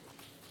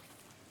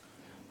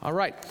All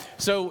right,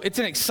 so it's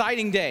an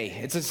exciting day.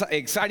 It's an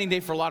exciting day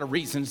for a lot of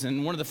reasons,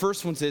 and one of the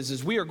first ones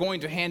is we are going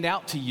to hand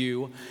out to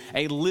you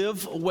a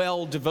Live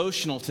Well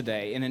devotional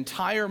today, an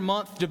entire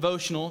month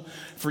devotional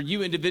for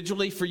you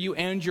individually, for you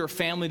and your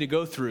family to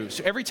go through.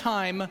 So every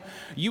time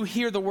you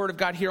hear the Word of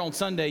God here on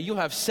Sunday, you'll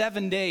have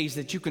 7 days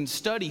that you can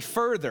study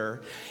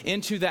further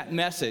into that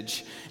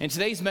message. And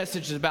today's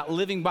message is about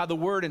living by the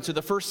Word, and so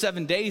the first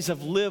 7 days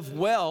of Live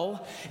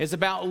Well is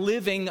about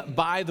living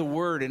by the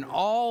Word and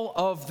all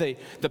of the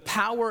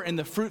power and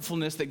the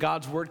fruitfulness that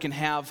God's Word can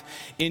have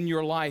in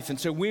your life. And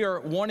so we are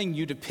wanting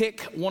you to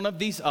pick one of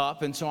these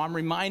up. And so I'm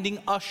reminding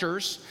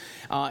ushers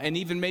and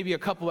even maybe a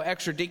couple of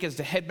extra deacons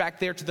to head back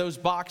there to those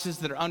boxes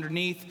that are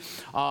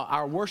underneath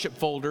our worship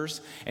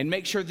folders and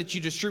make sure that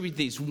you distribute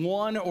these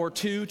 1 or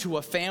 2 to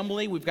a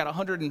family. We've got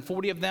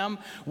 140 of them.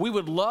 We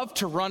would love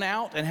to run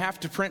out and have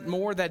to print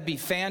more. That'd be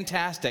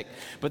fantastic.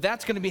 But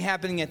that's going to be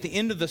happening at the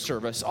end of the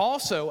service.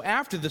 Also,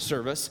 after the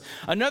service,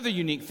 another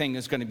unique thing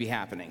is going to be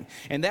happening.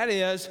 And that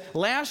is,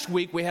 last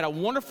week we had a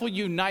wonderful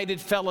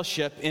United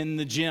Fellowship in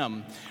the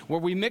gym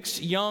where we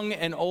mixed young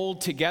and old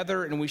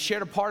together and we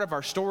shared a part of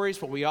our stories,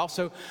 but we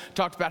also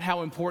talked about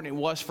how important it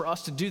was for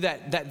us to do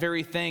that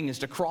very thing, is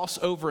to cross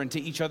over into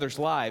each other's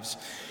lives.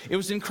 It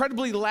was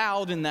incredibly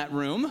loud in that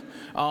room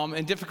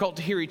and difficult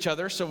to hear each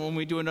other, so when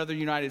we do another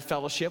United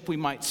Fellowship, we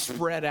might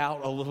spread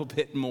out a little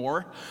bit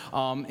more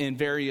in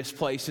various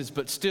places,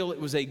 but still it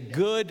was a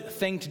good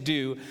thing to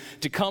do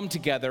to come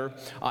together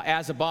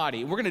as a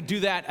body. We're going to do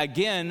that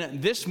again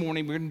this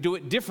morning. We're going to do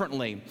it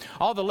differently.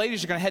 All the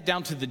ladies are going to head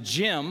down to the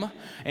gym,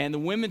 and the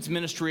women's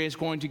ministry is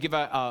going to give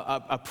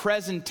a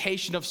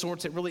presentation of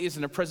sorts. It really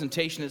isn't a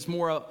presentation. It's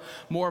more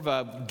of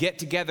a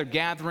get-together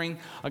gathering.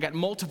 I got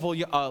multiple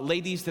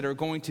ladies that are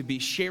going to be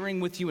sharing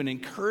with you and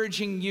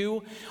encouraging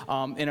you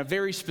in a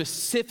very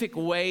specific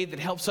way that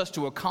helps us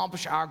to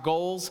accomplish our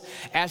goals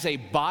as a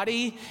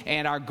body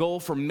and our goal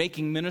for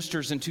making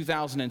ministers in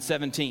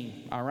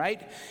 2017. All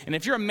right? And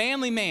if you're a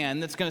manly man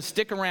that's going to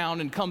stick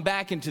around and come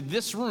back into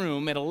this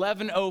room at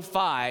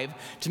 11:05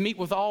 to meet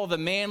with all of the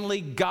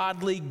manly,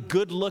 godly,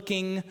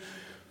 good-looking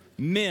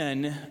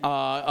men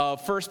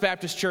of First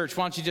Baptist Church,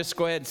 why don't you just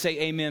go ahead and say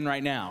amen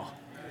right now?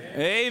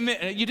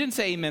 Amen. You didn't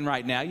say amen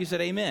right now. You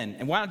said amen.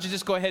 And why don't you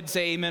just go ahead and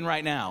say amen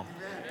right now?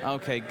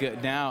 Okay,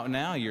 good.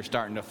 Now you're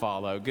starting to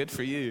follow. Good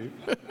for you.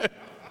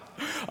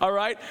 All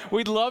right,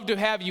 we'd love to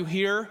have you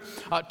here.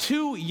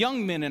 2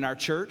 young men in our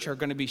church are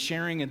going to be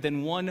sharing, and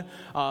then 1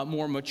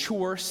 more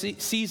mature,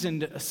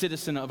 seasoned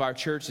citizen of our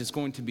church is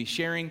going to be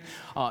sharing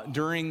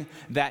during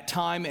that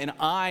time. And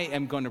I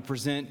am going to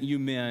present you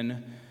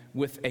men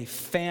with a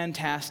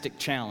fantastic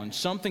challenge,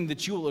 something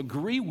that you will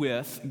agree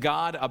with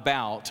God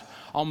about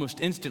almost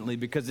instantly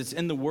because it's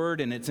in the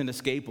Word and it's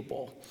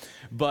inescapable.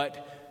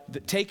 But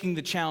taking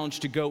the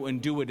challenge to go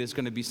and do it is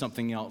going to be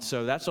something else.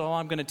 So that's all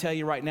I'm going to tell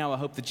you right now. I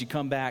hope that you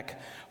come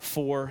back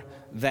for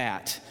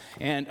that.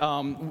 And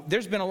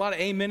there's been a lot of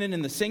amening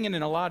in the singing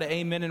and a lot of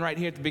amening right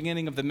here at the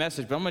beginning of the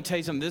message. But I'm going to tell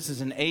you something. This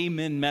is an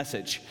amen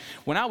message.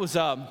 When I was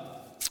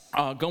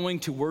going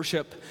to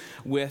worship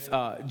with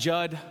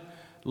Judd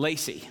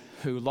Lacey,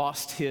 who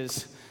lost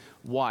his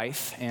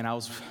wife, and I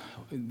was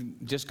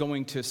just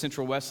going to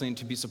Central Wesleyan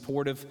to be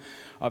supportive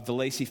of the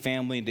Lacey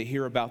family and to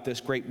hear about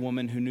this great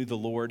woman who knew the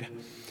Lord.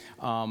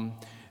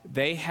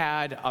 They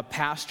had a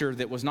pastor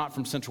that was not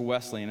from Central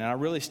Wesleyan, and I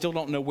really still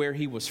don't know where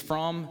he was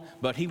from,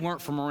 but he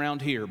weren't from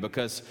around here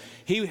because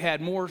he had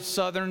more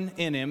Southern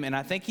in him, and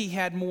I think he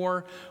had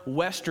more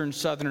Western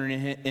Southern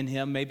in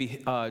him,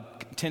 maybe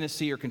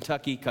Tennessee or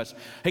Kentucky, because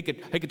he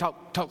could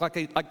talk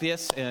like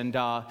this, and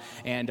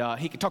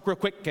he could talk real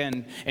quick,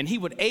 and he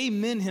would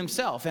amen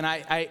himself. And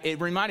it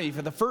reminded me,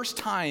 for the first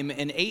time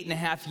in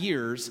 8.5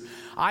 years,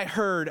 I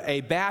heard a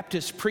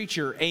Baptist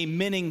preacher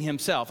amening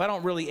himself. I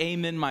don't really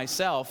amen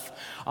myself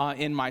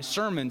in my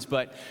sermons,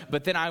 but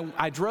then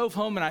I drove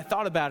home and I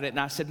thought about it, and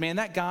I said, man,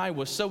 that guy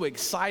was so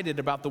excited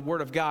about the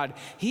Word of God,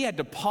 he had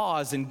to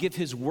pause and give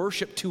his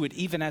worship to it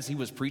even as he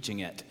was preaching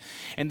it.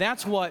 And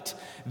that's what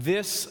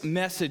this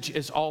message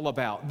is all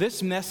about.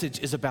 This message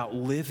is about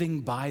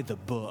living by the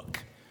book.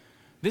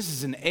 This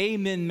is an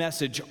amen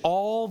message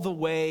all the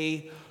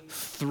way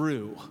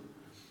through.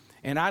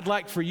 And I'd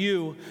like for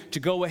you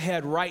to go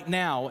ahead right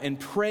now and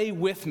pray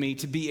with me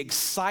to be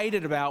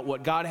excited about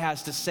what God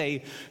has to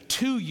say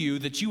to you,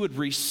 that you would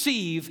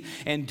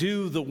receive and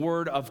do the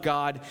Word of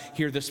God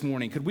here this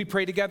morning. Could we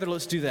pray together?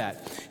 Let's do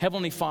that.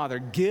 Heavenly Father,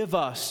 give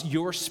us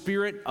your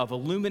spirit of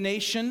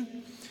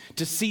illumination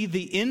to see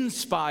the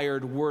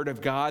inspired Word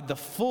of God, the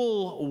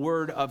full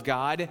Word of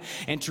God,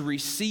 and to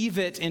receive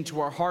it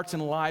into our hearts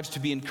and lives, to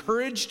be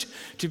encouraged,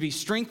 to be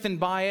strengthened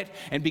by it,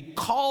 and be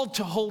called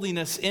to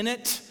holiness in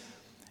it,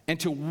 and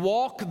to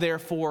walk,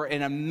 therefore,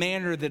 in a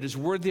manner that is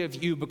worthy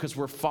of you because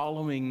we're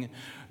following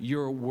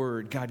your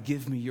word. God,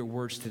 give me your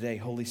words today.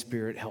 Holy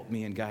Spirit, help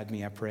me and guide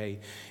me, I pray.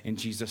 In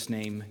Jesus'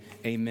 name,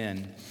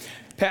 amen.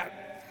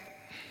 Pat.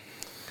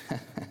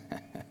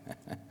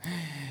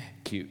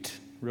 Cute,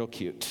 real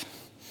cute.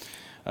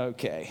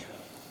 Okay.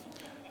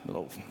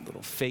 Little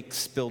fake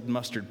spilled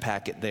mustard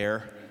packet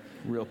there.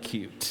 Real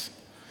cute.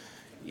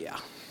 Yeah.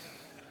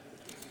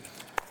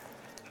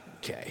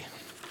 Okay.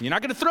 You're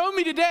not going to throw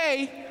me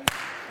today.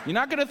 You're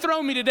not going to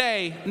throw me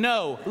today.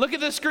 No. Look at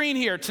the screen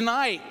here.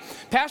 Tonight,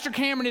 Pastor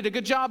Cameron did a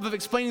good job of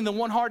explaining the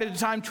One Heart at a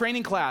Time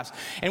training class.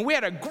 And we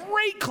had a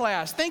great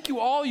class. Thank you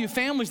all you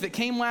families that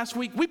came last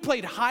week. We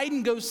played hide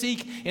and go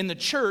seek in the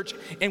church,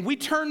 and we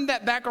turned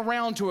that back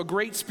around to a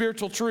great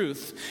spiritual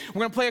truth.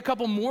 We're going to play a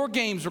couple more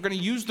games. We're going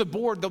to use the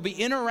board. There'll be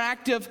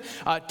interactive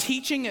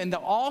teaching, and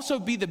there'll also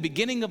be the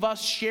beginning of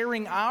us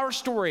sharing our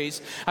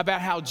stories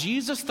about how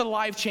Jesus, the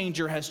life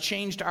changer, has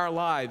changed our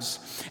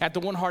lives at the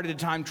One Heart at a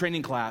Time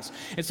training class.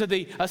 And so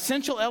the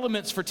essential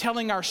elements for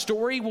telling our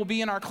story will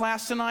be in our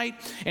class tonight,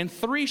 and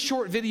 3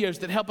 short videos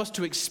that help us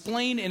to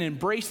explain and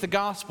embrace the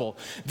gospel.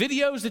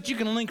 Videos that you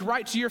can link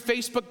right to your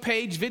Facebook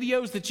page,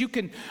 videos that you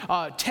can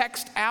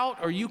text out,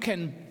 or you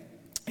can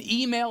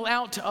email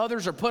out to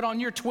others or put on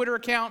your Twitter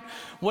account,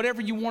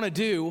 whatever you want to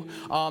do.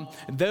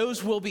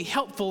 Those will be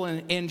helpful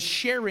in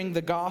sharing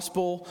the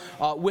gospel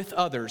with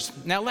others.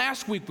 Now,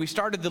 last week we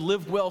started the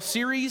Live Well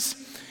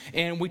series,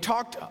 and we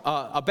talked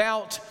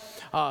about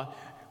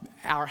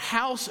our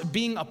house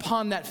being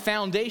upon that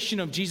foundation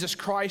of Jesus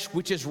Christ,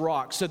 which is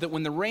rock, so that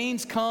when the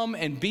rains come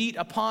and beat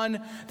upon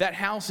that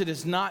house, it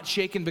is not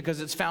shaken because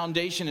its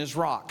foundation is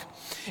rock.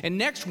 And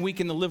next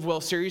week in the Live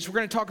Well series, we're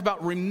going to talk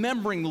about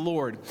remembering the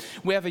Lord.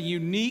 We have a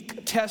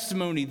unique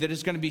testimony that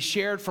is going to be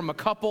shared from a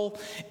couple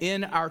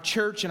in our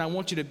church, and I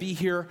want you to be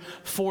here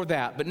for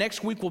that. But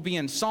next week we'll be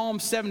in Psalm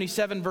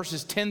 77,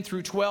 verses 10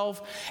 through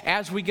 12,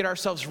 as we get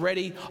ourselves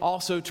ready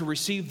also to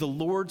receive the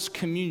Lord's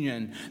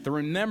communion, the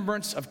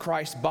remembrance of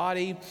Christ's body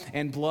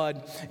and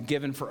blood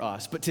given for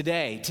us. But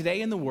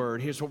today in the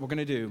Word, here's what we're going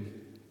to do.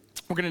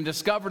 We're going to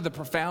discover the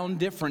profound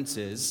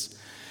differences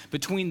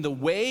between the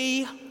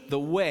way,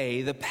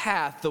 the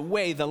path, the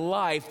way, the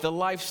life, the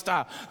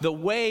lifestyle, the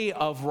way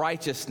of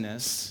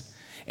righteousness,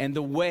 and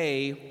the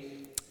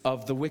way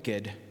of the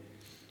wicked.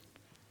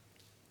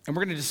 And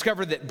we're going to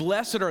discover that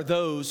blessed are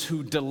those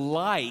who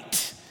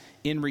delight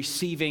in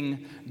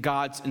receiving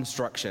God's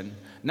instruction.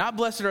 Not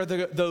blessed are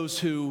those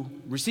who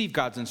receive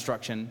God's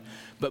instruction,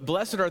 but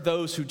blessed are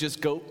those who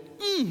just go,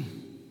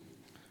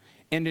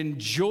 and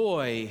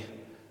enjoy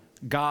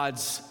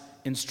God's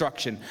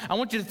instruction. I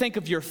want you to think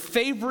of your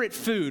favorite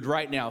food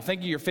right now.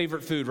 Think of your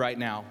favorite food right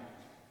now.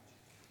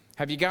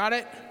 Have you got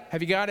it?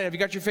 Have you got it? Have you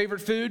got your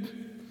favorite food?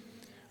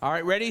 All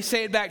right, ready?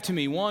 Say it back to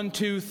me. 1,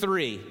 2,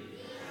 3.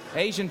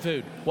 Asian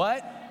food.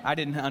 What? I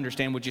didn't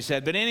understand what you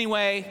said. But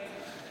anyway,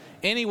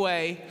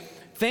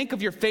 think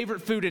of your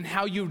favorite food and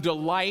how you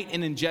delight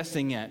in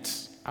ingesting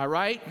it. All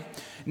right?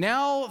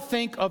 Now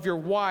think of your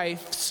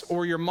wife's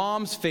or your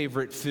mom's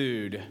favorite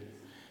food,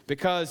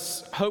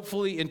 because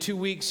hopefully in 2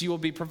 weeks you will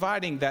be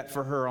providing that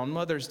for her on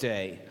Mother's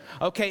Day.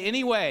 Okay,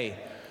 anyway,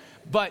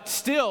 but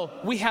still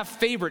we have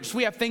favorites.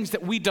 We have things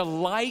that we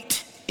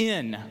delight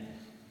in.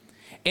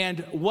 And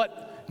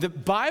what the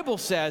Bible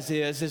says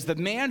is the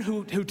man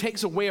who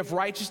takes a way of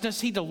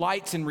righteousness, he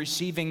delights in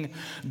receiving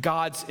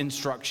God's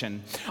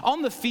instruction.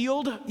 On the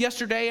field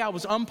yesterday, I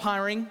was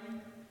umpiring.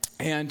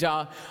 And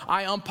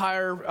I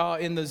umpire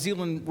in the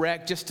Zealand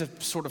Rec just to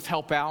sort of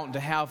help out and to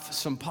have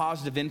some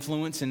positive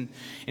influence in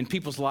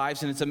people's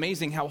lives. And it's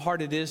amazing how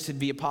hard it is to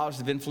be a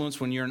positive influence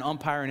when you're an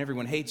umpire and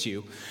everyone hates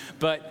you.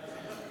 But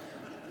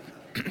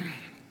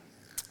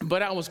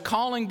I was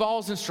calling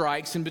balls and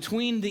strikes, and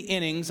between the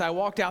innings, I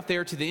walked out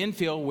there to the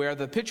infield where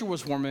the pitcher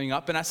was warming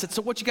up, and I said,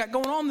 "So what you got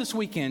going on this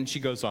weekend?" She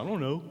goes, "I don't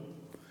know."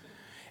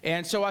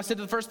 And so I said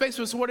to the first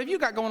baseman, "So what have you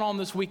got going on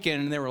this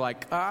weekend?" And they were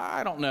like,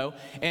 "I don't know."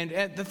 And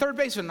at the third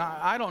baseman,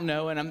 "I don't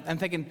know." And I'm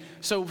thinking,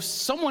 so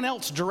someone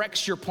else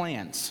directs your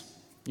plans.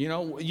 You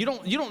know, you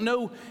don't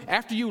know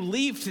after you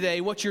leave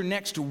today what your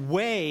next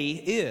way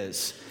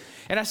is.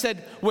 And I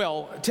said,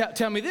 "Well,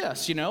 tell me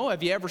this,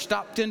 have you ever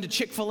stopped into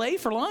Chick-fil-A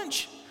for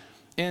lunch?"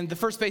 And the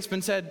first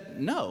baseman said,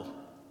 No,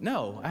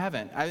 I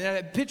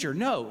haven't. Pitcher,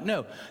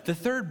 no. The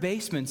third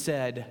baseman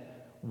said,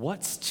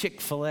 "What's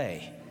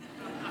Chick-fil-A?"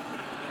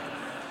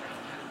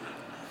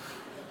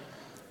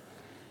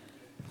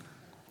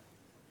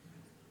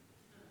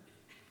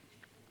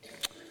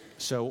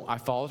 So I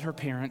followed her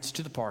parents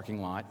to the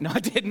parking lot. No, I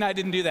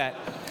didn't do that.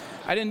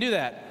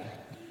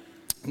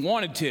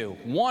 Wanted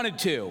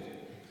to.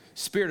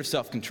 Spirit of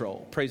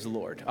self-control. Praise the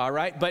Lord. All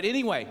right. But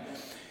anyway,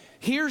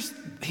 here's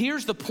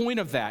the point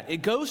of that.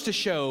 It goes to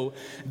show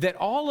that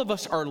all of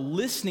us are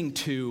listening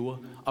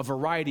to a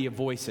variety of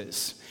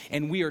voices,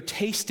 and we are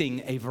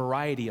tasting a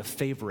variety of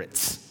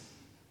favorites.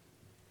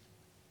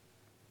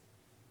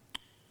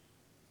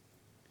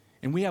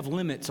 And we have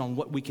limits on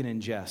what we can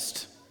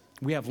ingest.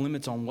 We have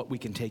limits on what we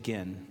can take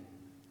in.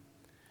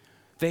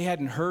 They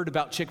hadn't heard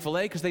about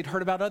Chick-fil-A because they'd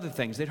heard about other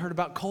things. They'd heard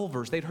about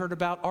Culver's. They'd heard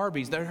about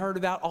Arby's. They'd heard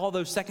about all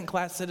those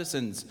second-class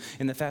citizens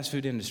in the fast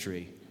food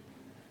industry.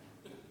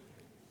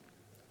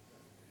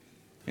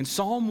 And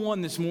Psalm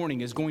 1 this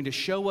morning is going to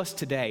show us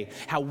today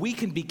how we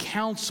can be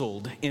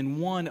counseled in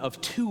one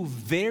of 2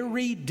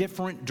 very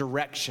different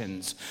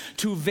directions,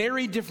 2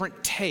 very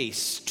different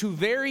tastes, 2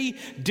 very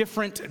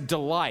different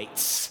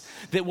delights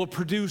that will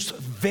produce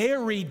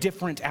very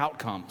different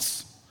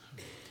outcomes.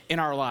 in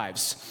our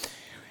lives.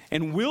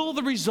 And will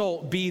the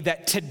result be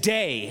that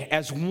today,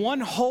 as one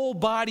whole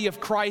body of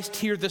Christ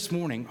here this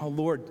morning, oh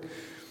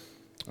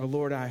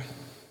Lord, I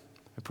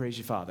praise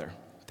you, Father.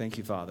 Thank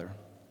you, Father.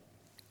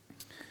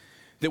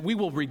 That we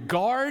will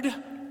regard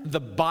the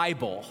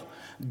Bible,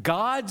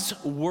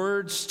 God's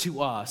words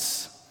to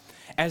us,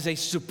 as a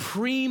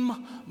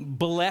supreme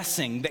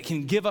blessing that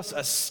can give us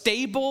a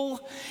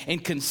stable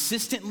and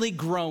consistently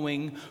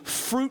growing,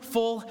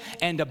 fruitful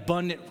and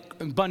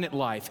abundant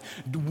life.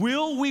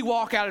 Will we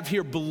walk out of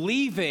here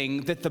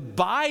believing that the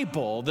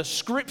Bible, the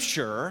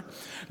Scripture,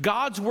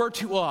 God's word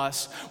to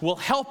us, will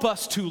help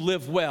us to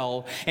live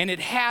well, and it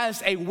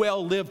has a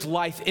well-lived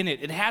life in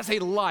it. It has a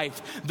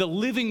life, the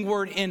living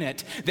word in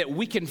it, that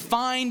we can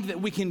find,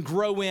 that we can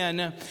grow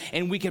in,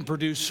 and we can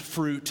produce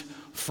fruit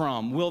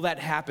from. Will that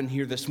happen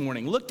here this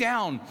morning? Look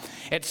down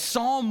at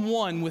Psalm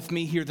 1 with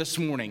me here this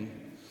morning.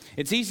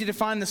 It's easy to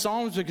find the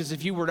Psalms because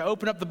if you were to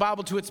open up the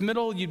Bible to its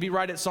middle, you'd be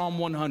right at Psalm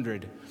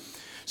 100.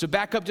 So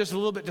back up just a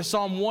little bit to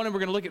Psalm 1, and we're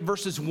going to look at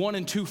verses 1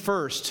 and 2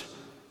 first.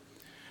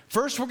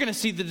 First, we're going to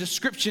see the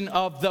description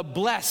of the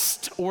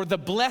blessed or the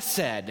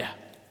blessed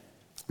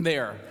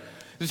there.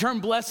 The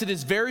term blessed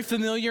is very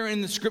familiar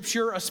in the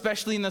Scripture,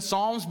 especially in the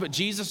Psalms, but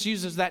Jesus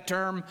uses that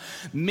term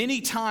many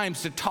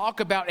times to talk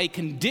about a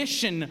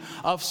condition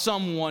of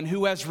someone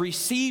who has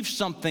received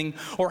something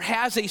or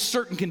has a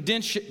certain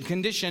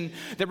condition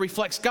that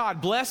reflects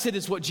God. Blessed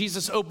is what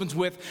Jesus opens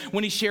with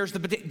when he shares the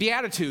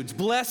Beatitudes.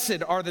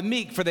 Blessed are the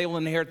meek, for they will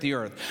inherit the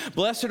earth.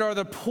 Blessed are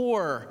the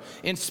poor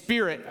in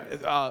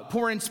spirit.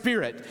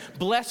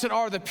 Blessed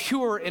are the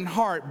pure in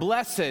heart.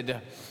 Blessed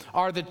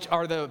are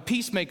the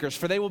peacemakers,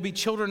 for they will be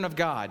children of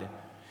God.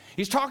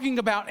 He's talking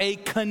about a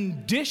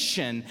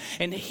condition.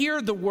 And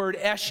here the word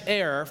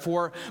esher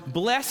for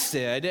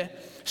blessed,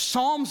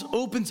 Psalms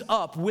opens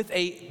up with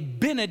a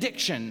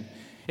benediction.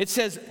 It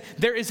says,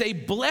 there is a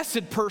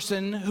blessed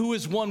person who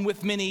is one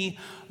with many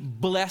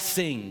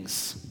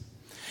blessings.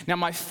 Now,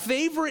 my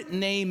favorite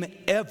name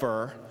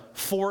ever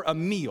for a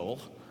meal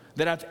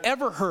that I've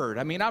ever heard.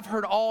 I mean, I've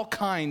heard all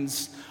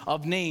kinds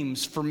of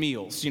names for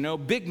meals. You know,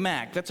 Big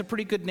Mac, that's a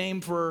pretty good name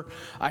for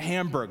a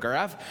hamburger.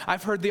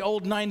 I've heard the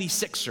old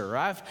 96er.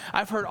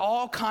 I've heard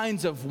all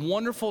kinds of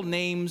wonderful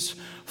names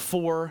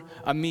for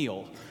a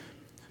meal.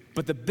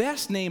 But the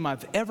best name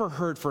I've ever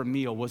heard for a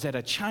meal was at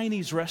a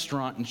Chinese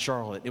restaurant in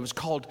Charlotte. It was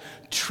called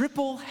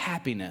Triple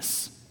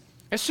Happiness.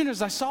 As soon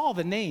as I saw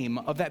the name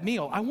of that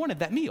meal, I wanted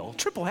that meal,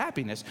 Triple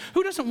Happiness.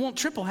 Who doesn't want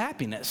triple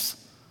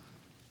happiness?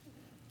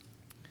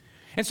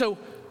 And so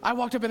I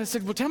walked up and I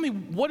said, well, tell me,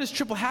 what is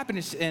triple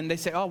happiness? And they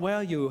say, oh,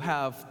 well, you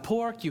have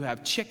pork, you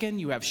have chicken,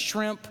 you have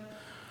shrimp,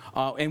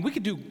 and we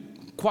could do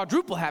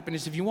quadruple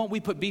happiness if you want.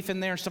 We put beef in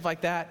there and stuff like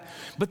that.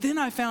 But then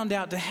I found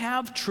out to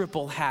have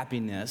triple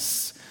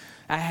happiness,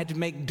 I had to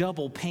make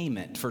double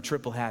payment for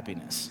triple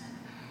happiness.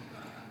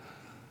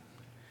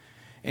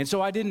 And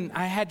so I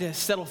had to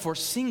settle for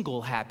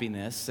single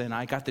happiness, and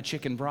I got the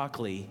chicken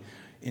broccoli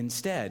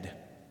instead.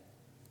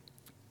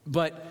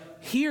 But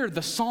here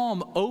the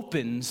psalm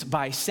opens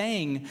by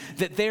saying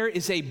that there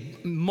is a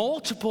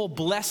multiple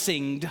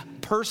blessinged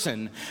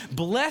person.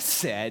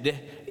 Blessed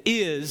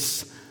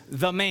is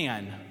the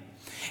man.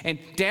 And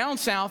down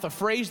south, a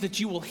phrase that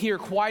you will hear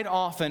quite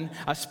often,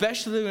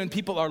 especially when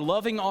people are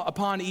loving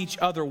upon each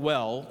other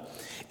well,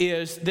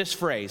 is this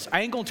phrase: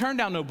 I ain't gonna turn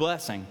down no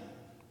blessing.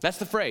 That's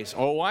the phrase.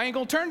 Oh, I ain't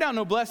gonna turn down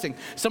no blessing.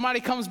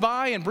 Somebody comes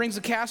by and brings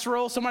a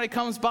casserole. Somebody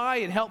comes by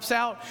and helps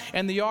out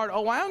in the yard.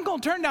 Oh, I ain't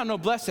gonna turn down no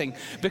blessing,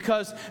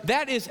 because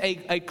that is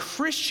a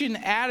Christian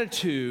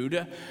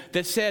attitude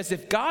that says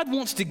if God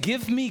wants to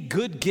give me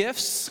good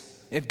gifts,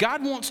 if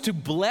God wants to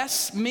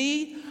bless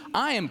me,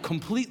 I am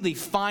completely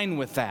fine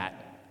with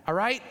that. All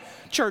right?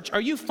 Church,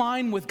 are you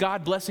fine with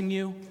God blessing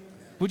you?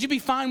 Would you be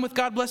fine with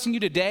God blessing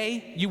you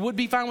today? You would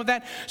be fine with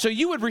that? So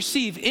you would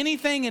receive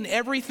anything and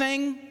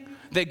everything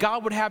that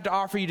God would have to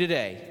offer you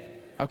today,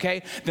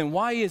 okay? Then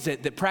why is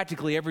it that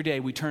practically every day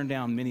we turn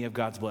down many of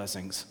God's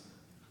blessings?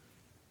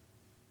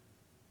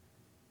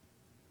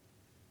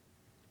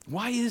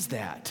 Why is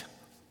that?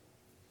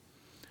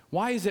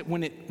 Why is it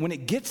when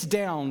it gets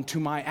down to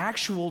my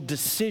actual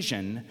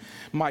decision,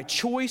 my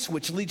choice,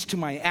 which leads to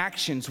my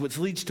actions, which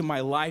leads to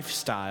my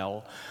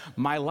lifestyle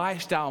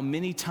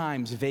many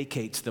times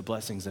vacates the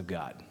blessings of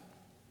God?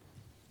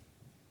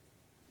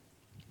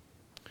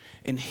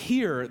 And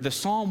here, the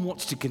psalm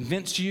wants to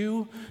convince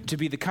you to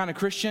be the kind of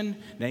Christian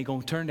that ain't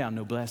gonna turn down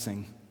no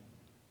blessing.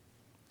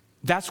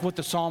 That's what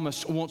the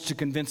psalmist wants to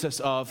convince us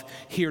of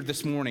here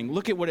this morning.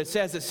 Look at what it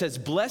says. It says,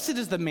 blessed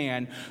is the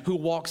man who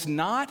walks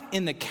not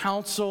in the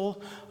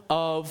counsel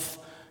of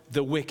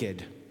the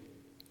wicked.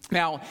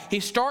 Now, he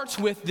starts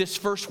with this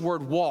first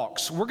word,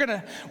 walks. We're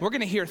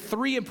gonna hear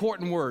three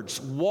important words: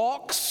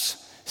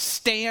 walks,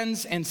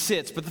 stands, and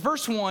sits. But the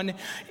first one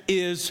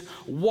is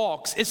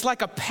walks. It's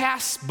like a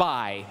pass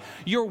by.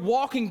 You're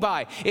walking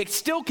by. It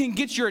still can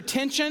get your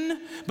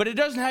attention, but it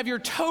doesn't have your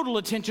total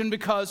attention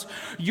because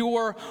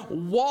you're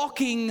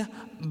walking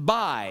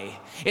by.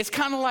 It's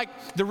kind of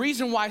like the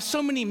reason why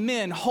so many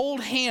men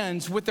hold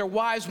hands with their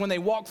wives when they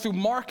walk through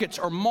markets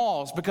or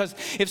malls, because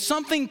if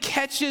something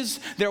catches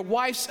their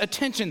wife's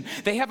attention,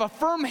 they have a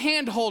firm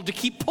handhold to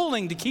keep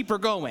pulling, to keep her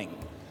going.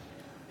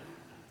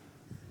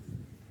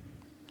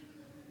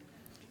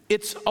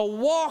 It's a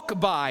walk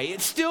by.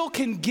 It still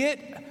can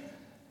get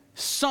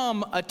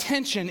some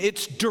attention.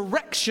 It's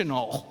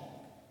directional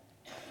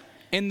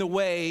in the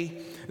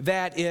way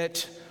that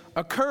it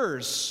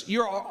occurs.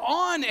 You're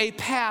on a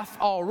path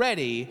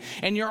already,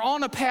 and you're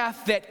on a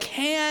path that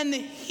can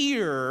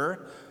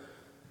hear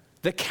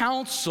the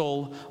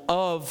counsel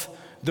of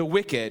the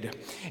wicked.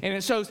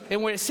 And so,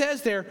 and when it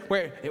says there,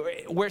 where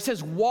it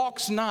says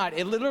walks not,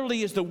 it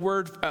literally is the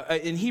word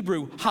in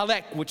Hebrew,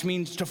 halek, which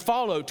means to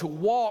follow, to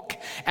walk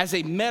as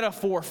a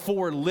metaphor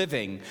for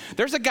living.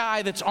 There's a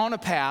guy that's on a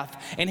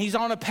path, and he's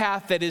on a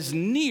path that is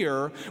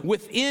near,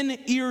 within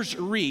ear's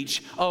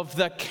reach of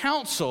the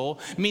counsel,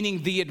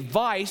 meaning the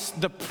advice,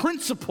 the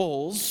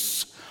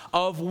principles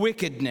of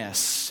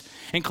wickedness.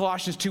 And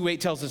Colossians 2:8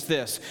 tells us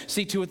this: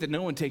 see to it that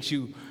no one takes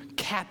you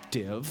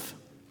captive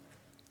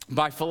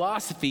by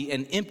philosophy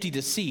and empty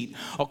deceit,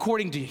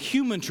 according to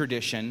human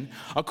tradition,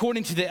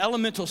 according to the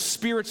elemental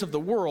spirits of the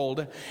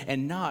world,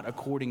 and not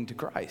according to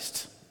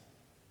Christ.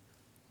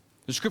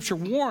 The scripture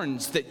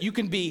warns that you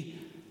can be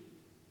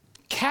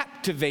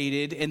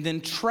captivated and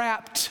then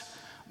trapped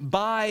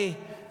by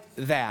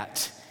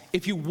that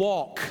if you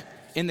walk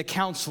in the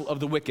counsel of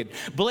the wicked.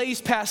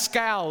 Blaise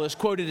Pascal is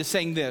quoted as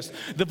saying this: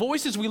 the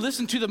voices we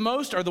listen to the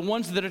most are the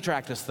ones that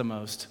attract us the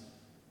most.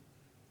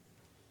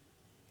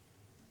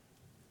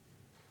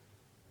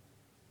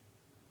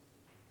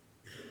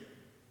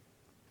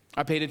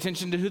 I paid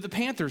attention to who the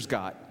Panthers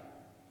got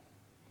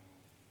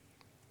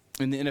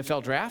in the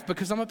NFL draft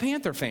because I'm a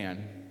Panther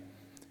fan.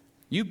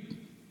 You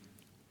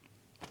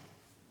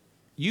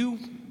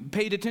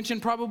paid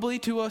attention probably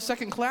to a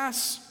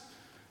second-class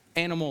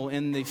animal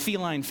in the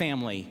feline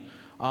family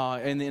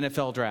in the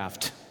NFL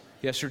draft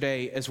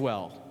yesterday as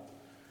well.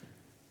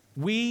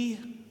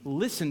 We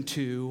listen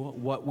to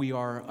what we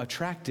are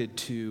attracted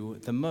to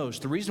the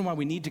most. The reason why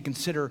we need to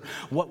consider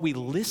what we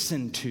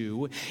listen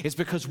to is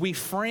because we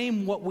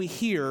frame what we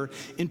hear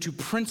into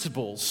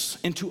principles,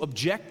 into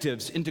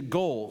objectives, into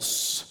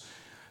goals.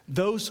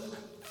 Those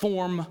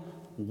form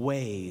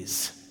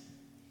ways.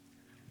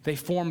 They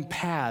form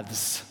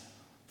paths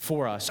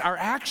for us. Our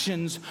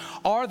actions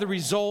are the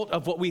result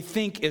of what we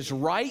think is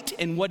right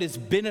and what is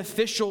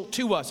beneficial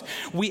to us.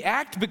 We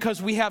act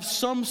because we have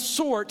some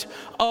sort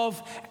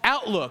of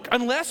outlook,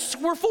 unless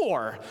we're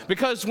 4.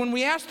 Because when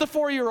we ask the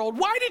 4-year-old,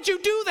 why did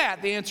you do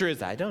that? The answer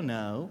is, I don't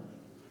know,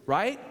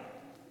 right?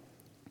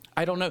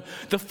 I don't know.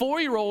 The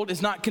 4-year-old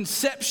is not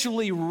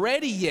conceptually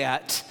ready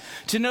yet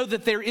to know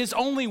that there is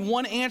only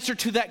one answer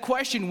to that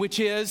question, which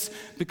is,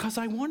 because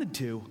I wanted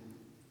to.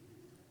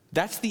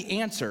 That's the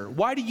answer.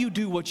 Why do you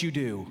do what you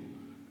do?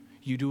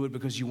 You do it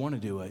because you want to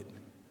do it.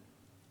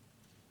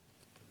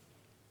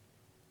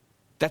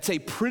 That's a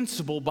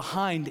principle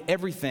behind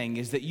everything,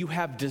 is that you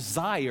have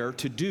desire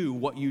to do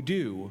what you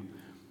do,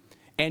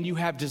 and you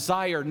have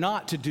desire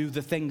not to do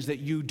the things that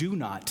you do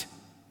not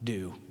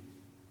do.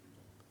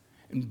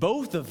 And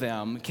both of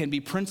them can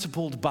be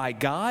principled by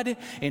God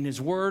and His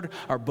Word,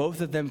 or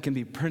both of them can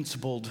be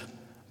principled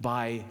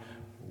by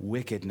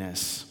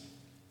wickedness.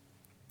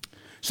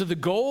 So the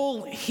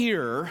goal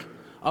here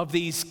of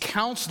these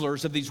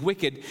counselors, of these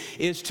wicked,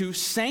 is to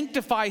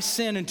sanctify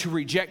sin and to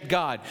reject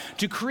God,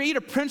 to create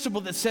a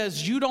principle that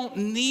says you don't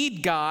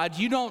need God,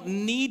 you don't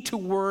need to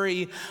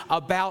worry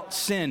about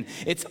sin.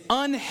 It's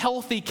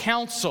unhealthy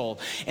counsel,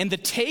 and the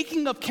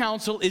taking of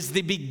counsel is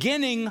the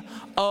beginning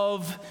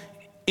of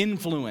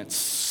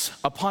influence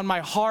upon my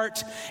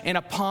heart and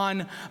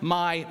upon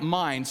my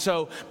mind.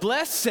 So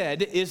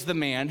blessed is the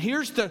man.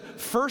 Here's the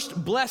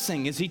first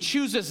blessing, is he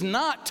chooses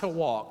not to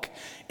walk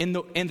in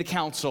the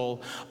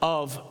counsel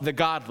of the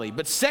godly.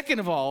 But second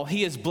of all,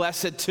 he is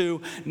blessed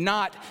to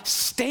not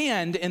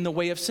stand in the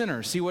way of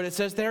sinners. See what it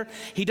says there?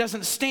 He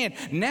doesn't stand.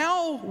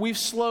 Now we've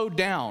slowed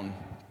down.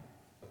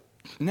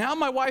 Now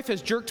my wife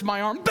has jerked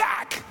my arm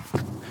back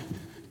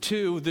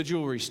to the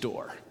jewelry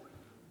store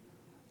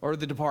or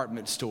the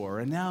department store,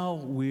 and now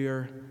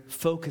we're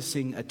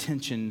focusing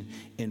attention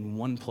in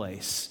one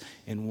place,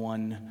 in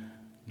one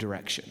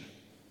direction.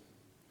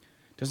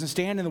 Doesn't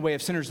stand in the way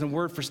of sinners. And the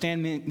word for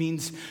stand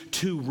means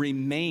to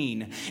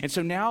remain. And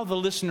so now the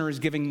listener is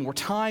giving more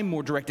time,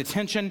 more direct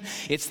attention.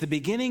 It's the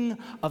beginning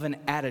of an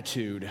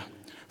attitude.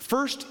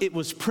 First it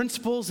was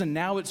principles, and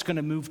now it's going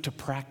to move to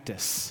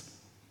practice.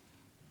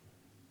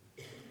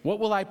 What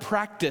will I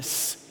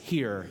practice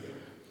here?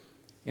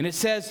 And it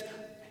says,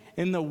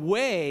 in the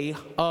way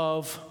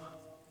of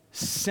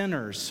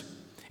sinners.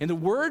 And the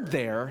word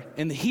there,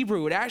 in the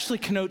Hebrew, it actually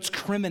connotes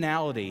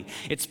criminality.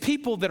 It's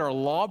people that are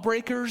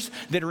lawbreakers,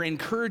 that are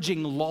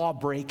encouraging law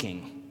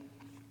breaking.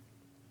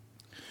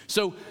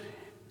 So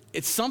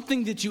it's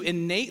something that you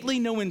innately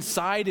know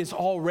inside is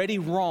already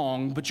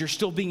wrong, but you're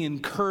still being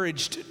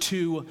encouraged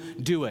to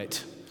do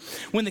it.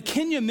 When the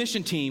Kenya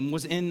mission team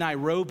was in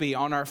Nairobi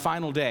on our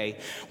final day,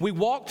 we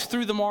walked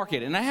through the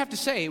market, and I have to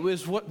say, it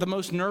was the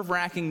most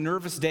nerve-wracking,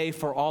 nervous day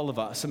for all of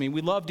us. I mean,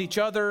 we loved each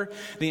other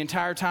the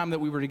entire time that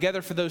we were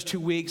together for those 2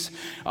 weeks.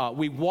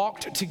 We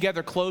walked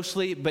together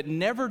closely, but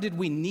never did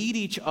we need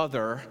each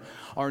other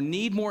or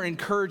need more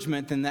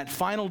encouragement than that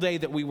final day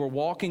that we were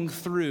walking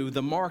through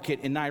the market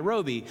in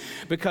Nairobi,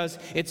 because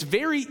it's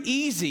very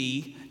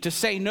easy to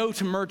say no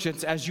to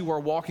merchants as you are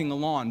walking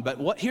along.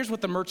 But here's what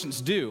the merchants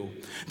do.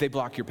 They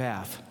block your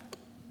path.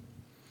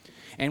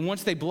 And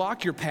once they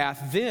block your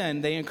path,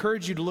 then they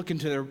encourage you to look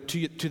into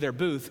their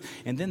booth,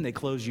 and then they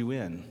close you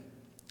in.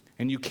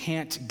 And you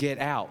can't get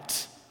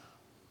out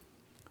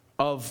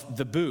of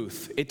the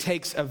booth. It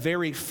takes a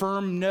very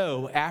firm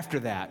no after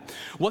that.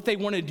 What they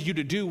wanted you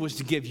to do was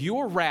to give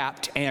your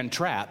rapt and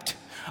trapped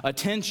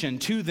attention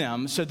to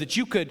them so that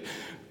you could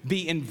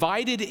be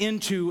invited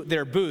into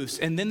their booths,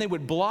 and then they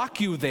would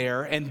block you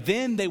there, and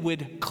then they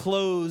would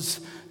close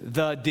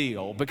the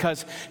deal,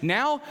 because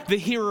now the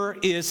hearer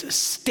is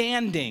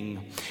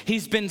standing.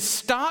 He's been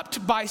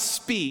stopped by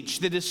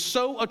speech that is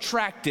so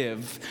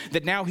attractive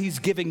that now he's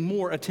giving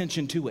more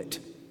attention to it.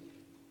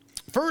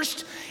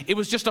 First, it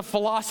was just a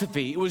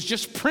philosophy. It was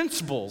just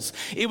principles.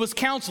 It was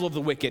counsel of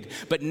the wicked.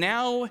 But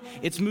now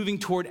it's moving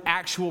toward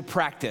actual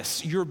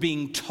practice. You're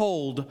being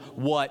told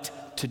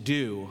what to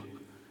do.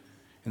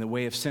 In the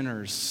way of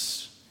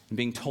sinners, and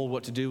being told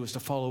what to do is to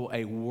follow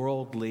a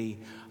worldly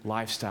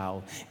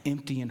lifestyle,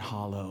 empty and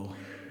hollow,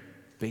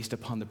 based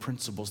upon the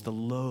principles, the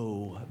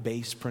low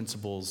base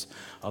principles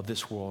of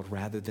this world,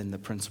 rather than the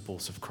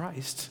principles of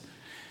Christ.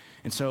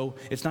 And so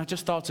it's not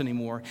just thoughts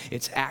anymore,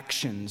 it's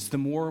actions. The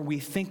more we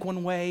think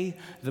one way,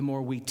 the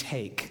more we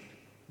take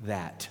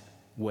that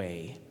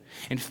way.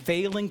 And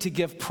failing to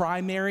give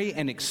primary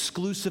and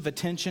exclusive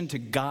attention to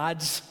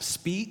God's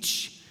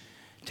speech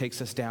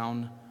takes us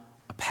down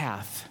a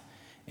path,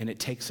 and it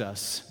takes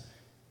us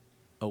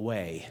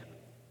away.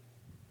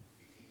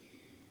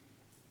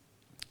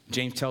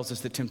 James tells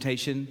us that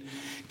temptation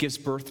gives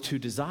birth to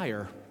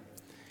desire,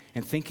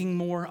 and thinking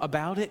more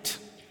about it,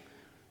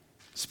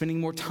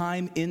 spending more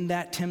time in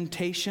that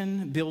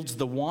temptation, builds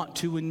the want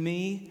to in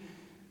me.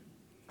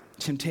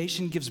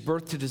 Temptation gives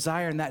birth to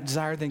desire, and that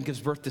desire then gives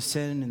birth to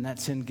sin, and that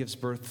sin gives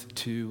birth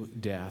to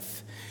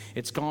death.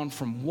 It's gone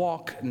from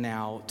walk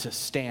now to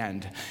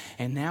stand.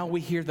 And now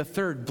we hear the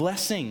third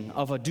blessing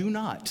of a do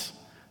not.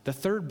 The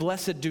third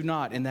blessed do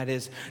not, and that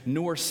is,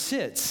 nor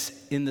sits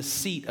in the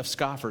seat of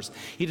scoffers.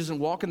 He doesn't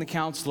walk in the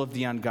counsel of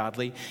the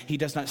ungodly. He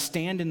does not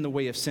stand in the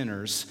way of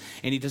sinners,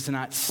 and he does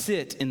not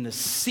sit in the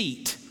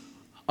seat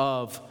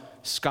of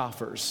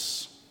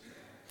scoffers.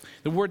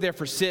 The word there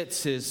for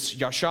sits is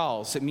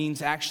yashals. It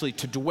means actually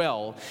to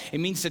dwell. It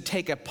means to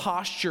take a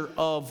posture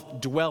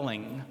of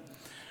dwelling.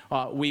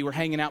 We were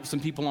hanging out with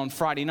some people on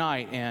Friday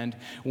night, and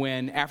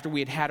after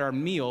we had our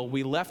meal,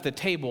 we left the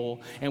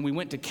table and we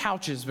went to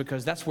couches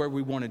because that's where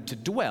we wanted to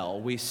dwell.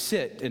 We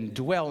sit and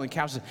dwell in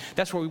couches.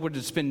 That's where we wanted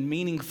to spend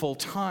meaningful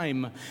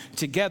time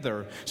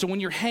together. So when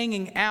you're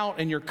hanging out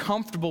and you're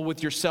comfortable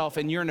with yourself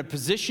and you're in a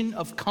position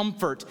of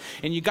comfort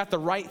and you got the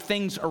right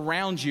things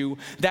around you,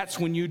 that's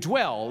when you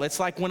dwell. It's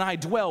like when I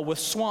dwell with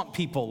swamp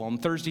people on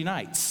Thursday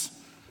nights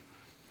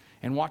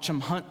and watch them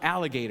hunt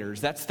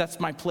alligators. That's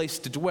my place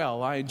to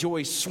dwell. I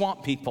enjoy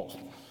swamp people.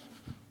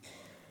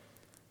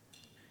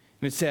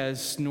 And it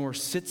says, nor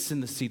sits in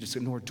the seat of,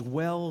 nor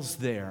dwells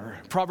there.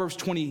 Proverbs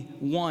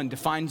 21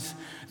 defines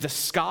the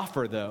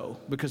scoffer, though,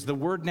 because the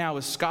word now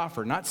is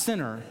scoffer, not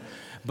sinner,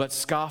 but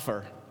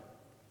scoffer.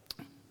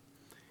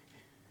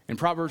 And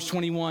Proverbs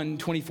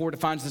 21:24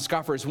 defines the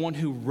scoffer as one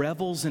who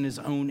revels in his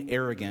own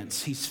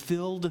arrogance. He's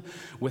filled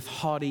with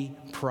haughty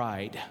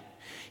pride.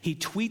 He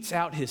tweets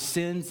out his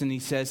sins and he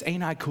says,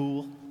 ain't I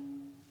cool?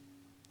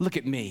 Look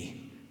at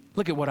me.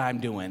 Look at what I'm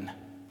doing.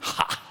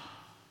 Ha!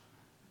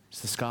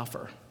 It's the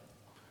scoffer.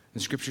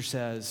 And Scripture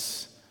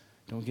says,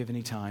 don't give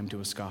any time to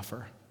a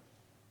scoffer.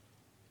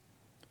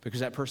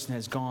 Because that person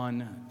has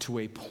gone to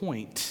a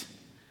point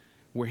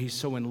where he's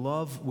so in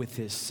love with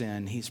his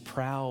sin, he's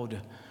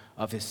proud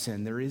of his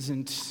sin. There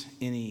isn't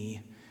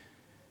any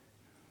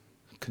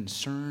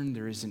concern,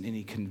 there isn't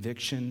any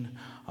conviction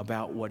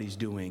about what he's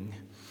doing.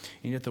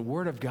 And yet the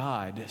Word of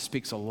God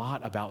speaks a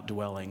lot about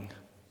dwelling.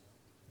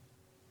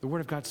 The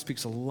Word of God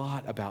speaks a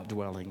lot about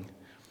dwelling.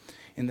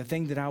 And the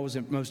thing that I was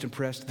most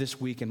impressed this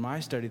week in my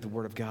study of the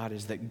Word of God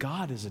is that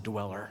God is a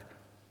dweller.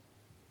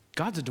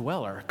 God's a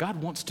dweller.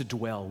 God wants to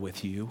dwell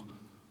with you.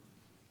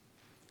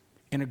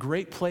 And a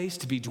great place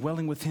to be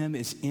dwelling with Him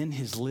is in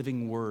His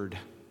living Word.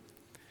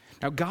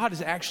 Now, God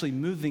is actually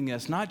moving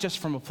us not just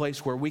from a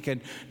place where we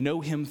can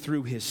know Him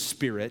through His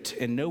Spirit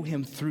and know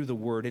Him through the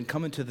Word and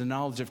come into the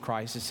knowledge of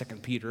Christ, as 2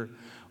 Peter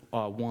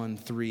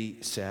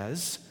 1:3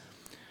 says,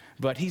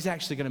 But he's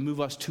actually going to move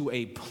us to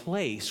a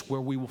place where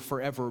we will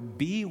forever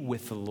be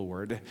with the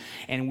Lord,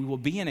 and we will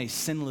be in a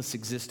sinless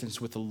existence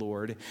with the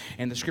Lord.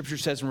 And the scripture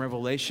says in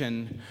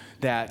Revelation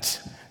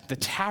that the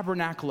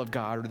tabernacle of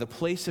God, or the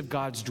place of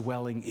God's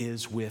dwelling,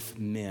 is with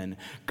men.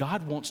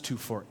 God wants to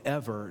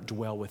forever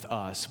dwell with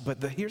us.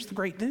 But here's the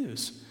great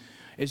news,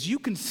 is you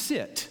can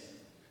sit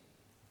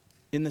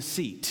in the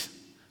seat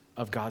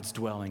of God's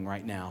dwelling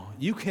right now.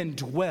 You can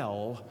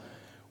dwell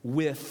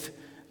with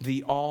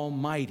the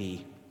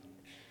Almighty.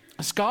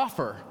 A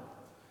scoffer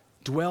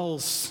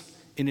dwells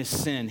in his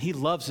sin. He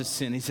loves his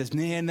sin. He says,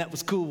 man, that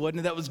was cool,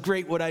 wasn't it? That was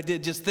great what I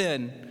did just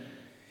then.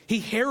 He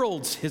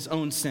heralds his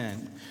own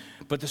sin.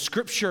 But the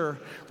scripture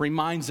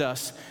reminds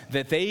us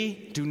that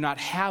they do not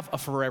have a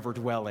forever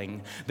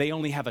dwelling. They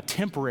only have a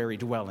temporary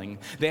dwelling.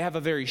 They have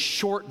a very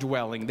short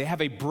dwelling. They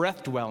have a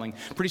breath dwelling.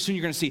 Pretty soon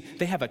you're going to see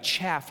they have a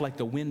chaff like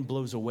the wind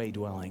blows away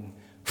dwelling.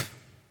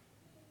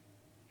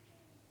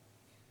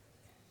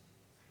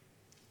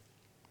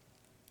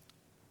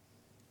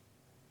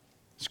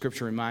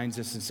 Scripture reminds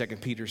us in 2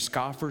 Peter,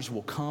 scoffers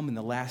will come in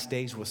the last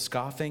days with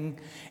scoffing,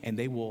 and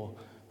they will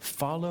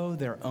follow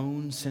their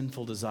own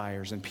sinful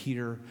desires. And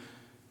Peter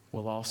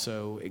will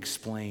also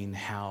explain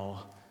how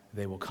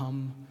they will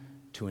come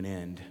to an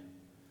end.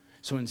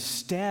 So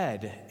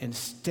instead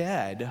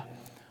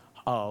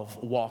of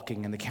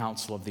walking in the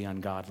counsel of the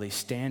ungodly,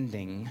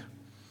 standing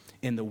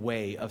in the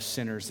way of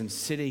sinners, and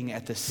sitting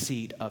at the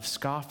seat of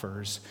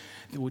scoffers,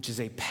 which is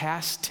a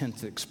past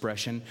tense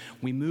expression,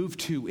 we move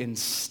to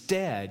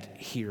instead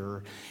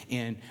here,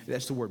 and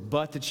that's the word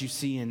but that you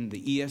see in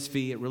the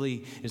ESV. It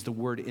really is the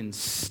word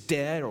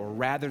instead, or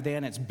rather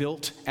than. It's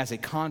built as a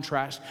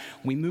contrast.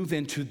 We move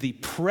into the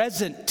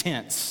present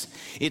tense.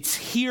 It's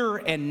here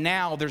and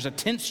now. There's a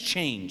tense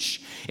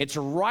change. It's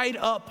right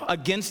up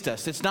against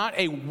us. It's not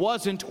a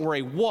wasn't or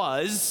a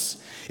was.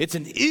 It's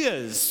an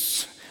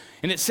is.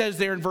 And it says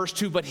there in verse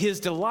 2, but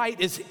his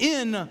delight is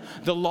in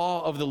the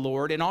law of the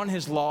Lord, and on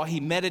his law he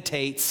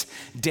meditates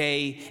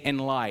day and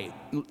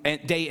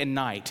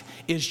night.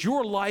 Is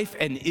your life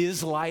an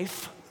is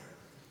life?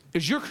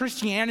 Is your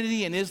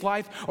Christianity an is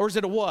life? Or is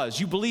it a was?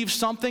 You believe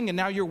something and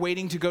now you're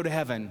waiting to go to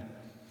heaven.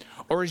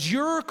 Or is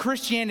your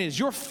Christianity, is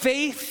your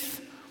faith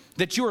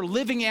that you are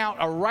living out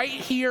a right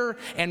here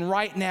and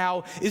right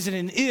now, is it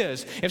an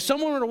is? If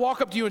someone were to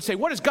walk up to you and say,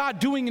 what is God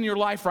doing in your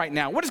life right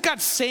now? What is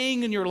God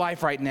saying in your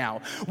life right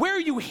now? Where are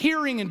you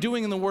hearing and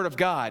doing in the Word of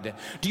God?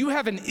 Do you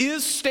have an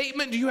is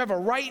statement? Do you have a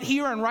right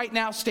here and right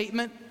now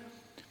statement?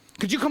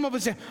 Could you come up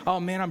and say, oh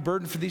man, I'm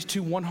burdened for these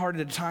two one heart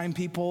at a time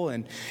people,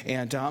 and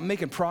I'm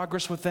making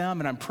progress with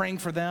them, and I'm praying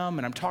for them,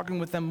 and I'm talking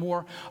with them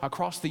more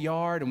across the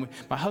yard, and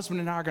my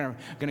husband and I are going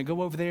to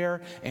go over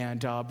there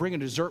and bring a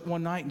dessert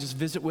one night and just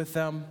visit with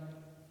them.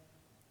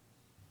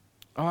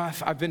 Oh,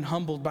 I've been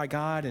humbled by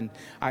God, and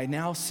I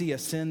now see a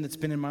sin that's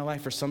been in my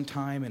life for some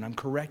time, and I'm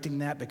correcting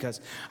that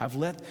because I've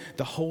let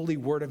the holy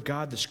word of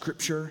God, the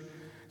scripture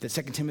that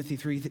 2 Timothy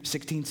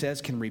 3:16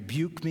 says can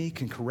rebuke me,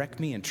 can correct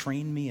me, and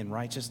train me in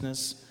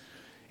righteousness.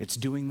 It's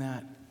doing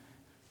that.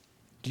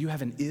 Do you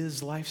have an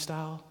is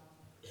lifestyle?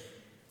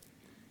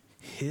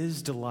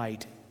 His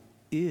delight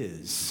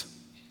is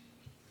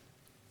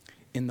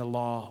in the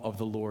law of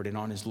the Lord, and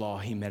on his law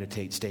he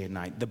meditates day and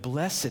night. The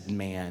blessed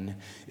man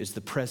is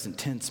the present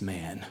tense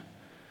man.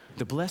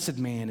 The blessed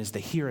man is the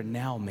here and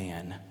now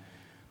man.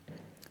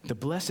 The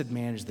blessed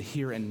man is the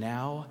here and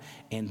now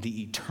and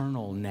the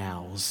eternal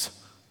nows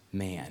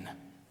man.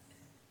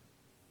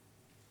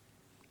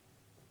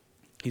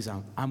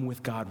 I'm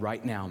with God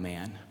right now,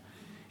 man,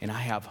 and I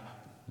have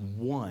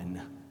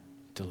one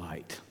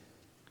delight.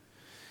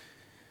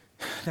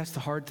 That's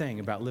the hard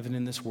thing about living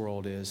in this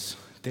world, is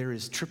there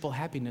is triple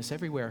happiness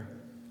everywhere,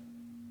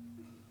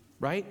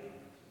 right?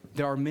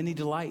 There are many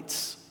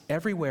delights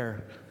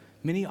everywhere,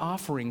 many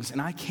offerings, and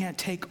I can't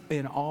take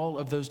in all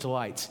of those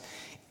delights.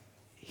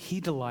 He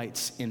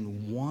delights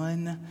in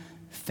one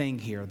thing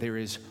here. There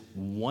is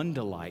one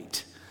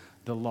delight,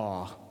 the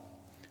law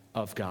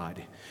of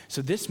God.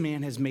 So this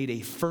man has made a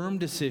firm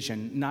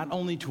decision not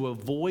only to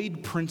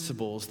avoid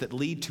principles that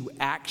lead to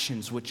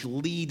actions which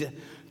lead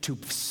to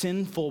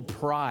sinful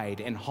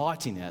pride and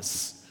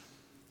haughtiness,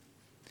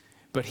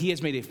 but he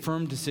has made a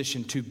firm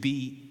decision to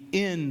be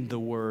in the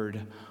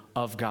Word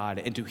of God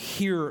and to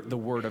hear the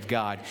Word of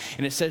God.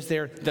 And it says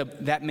there,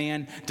 that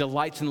man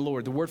delights in the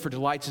Lord. The word for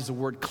delights is the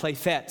word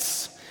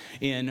klefetz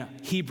in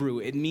Hebrew.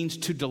 It means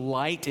to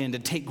delight in, to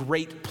take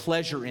great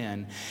pleasure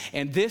in.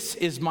 And this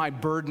is my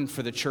burden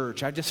for the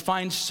church. I just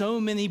find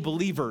so many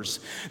believers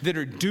that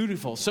are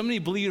dutiful, so many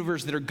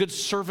believers that are good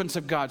servants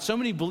of God, so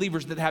many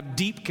believers that have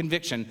deep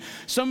conviction,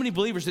 so many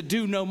believers that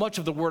do know much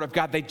of the Word of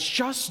God. They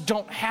just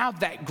don't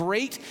have that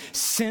great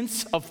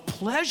sense of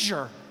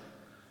pleasure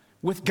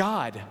with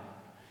God.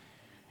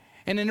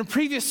 And in a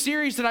previous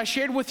series that I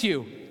shared with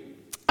you,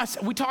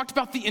 we talked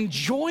about the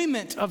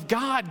enjoyment of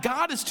God.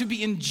 God is to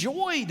be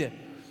enjoyed.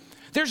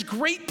 There's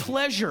great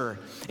pleasure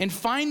in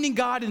finding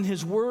God in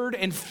His Word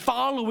and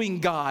following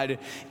God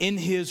in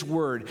His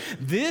Word.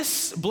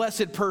 This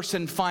blessed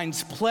person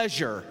finds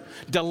pleasure,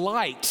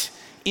 delight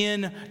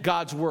in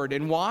God's word.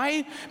 And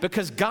why?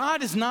 Because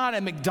God is not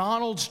a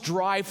McDonald's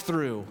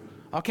drive-through.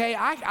 Okay,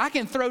 I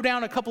can throw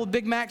down a couple of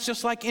Big Macs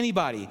just like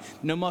anybody.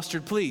 No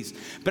mustard, please.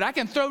 But I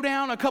can throw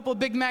down a couple of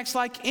Big Macs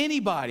like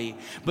anybody.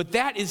 But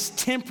that is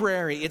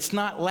temporary. It's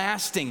not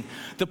lasting.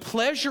 The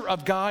pleasure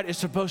of God is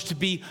supposed to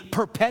be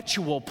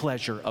perpetual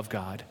pleasure of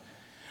God.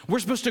 We're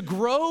supposed to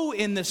grow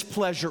in this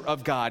pleasure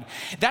of God.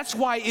 That's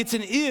why it's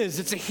an is,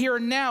 it's a here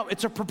and now,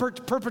 it's a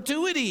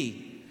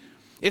perpetuity.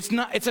 It's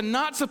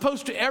not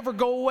supposed to ever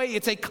go away.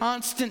 It's a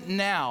constant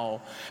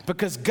now,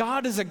 because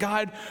God is a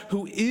God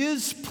who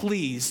is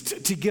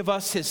pleased to give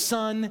us his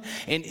Son,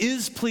 and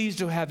is pleased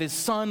to have his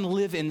Son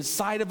live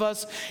inside of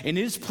us, and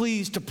is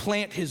pleased to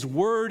plant his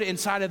word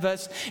inside of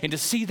us, and to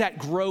see that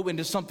grow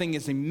into something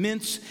as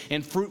immense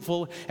and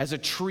fruitful as a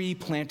tree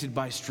planted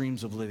by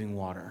streams of living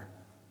water.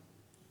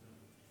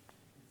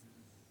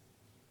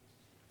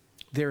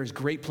 There is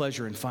great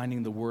pleasure in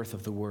finding the worth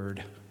of the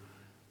word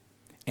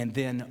and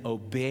then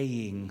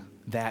obeying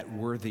that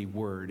worthy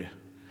word.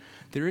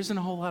 There isn't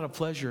a whole lot of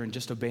pleasure in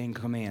just obeying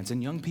commands.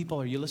 And young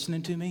people, are you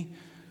listening to me?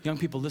 Young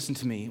people, listen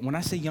to me. When I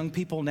say young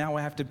people, now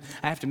I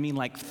have to mean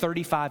like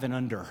 35 and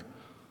under.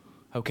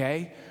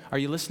 Okay? Are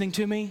you listening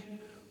to me?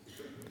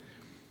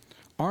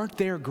 Aren't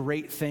there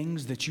great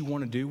things that you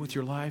want to do with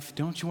your life?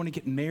 Don't you want to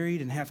get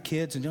married and have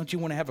kids? And don't you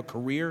want to have a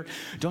career?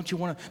 Don't you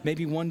want to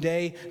maybe one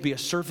day be a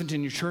servant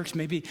in your church?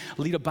 Maybe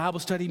lead a Bible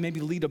study?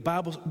 Maybe lead a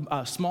Bible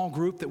small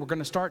group that we're going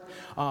to start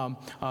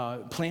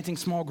planting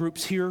small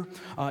groups here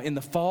in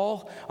the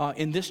fall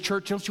in this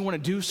church. Don't you want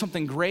to do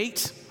something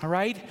great? All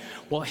right?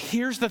 Well,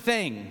 here's the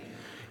thing.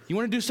 You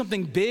want to do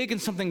something big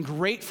and something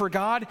great for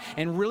God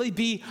and really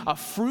be a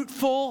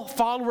fruitful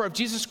follower of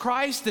Jesus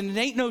Christ, then it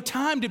ain't no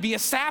time to be a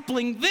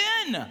sapling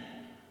then.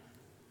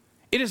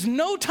 It is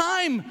no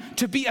time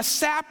to be a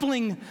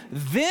sapling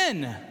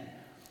then.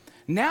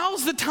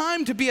 Now's the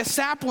time to be a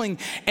sapling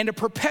and a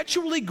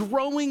perpetually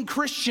growing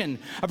Christian,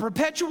 a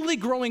perpetually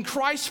growing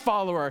Christ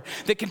follower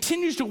that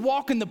continues to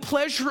walk in the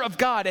pleasure of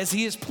God as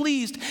he is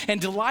pleased and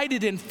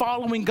delighted in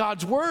following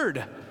God's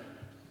word.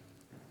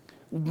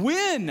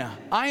 When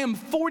I am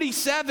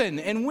 47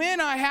 and when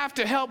I have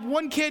to help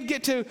one kid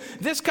get to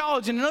this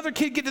college and another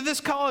kid get to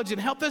this college and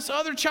help this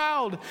other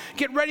child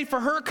get ready for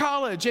her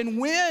college, and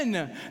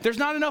when there's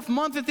not enough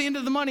month at the end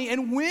of the money,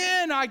 and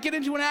when I get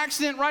into an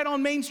accident right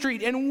on Main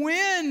Street, and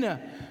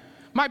when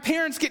my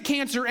parents get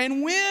cancer,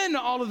 and when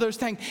all of those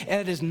things,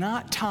 and it is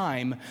not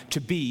time to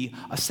be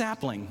a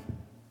sapling.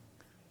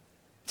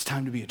 It's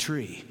time to be a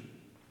tree.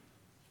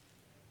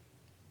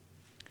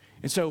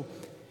 And so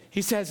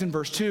he says in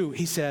verse 2,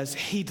 he says,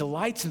 he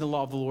delights in the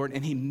law of the Lord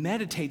and he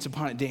meditates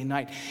upon it day and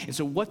night. And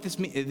so what this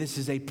means, this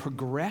is a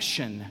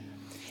progression.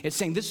 It's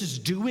saying this is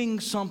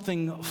doing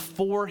something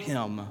for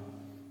him.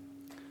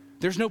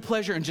 There's no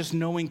pleasure in just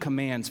knowing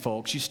commands,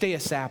 folks. You stay a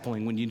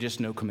sapling when you just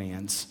know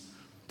commands.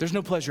 There's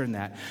no pleasure in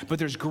that. But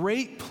there's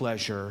great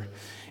pleasure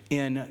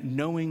in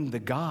knowing the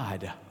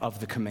God of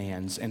the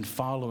commands and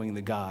following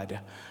the God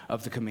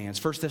of the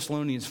commands. 1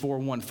 Thessalonians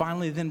 4:1,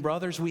 finally then,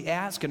 brothers, we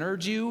ask and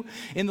urge you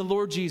in the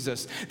Lord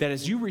Jesus, that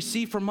as you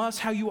receive from us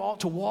how you ought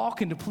to walk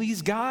and to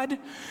please God,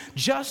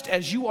 just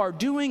as you are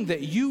doing,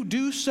 that you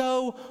do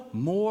so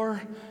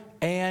more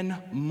and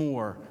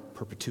more.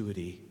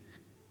 Perpetuity.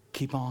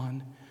 Keep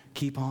on,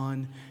 keep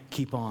on,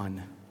 keep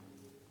on.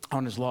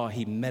 On his law,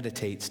 he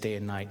meditates day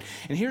and night.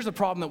 And here's the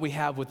problem that we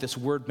have with this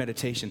word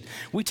meditation.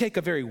 We take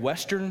a very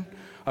Western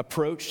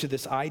approach to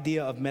this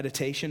idea of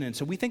meditation, and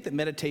so we think that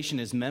meditation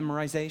is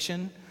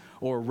memorization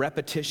or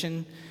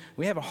repetition.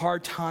 We have a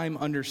hard time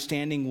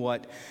understanding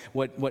what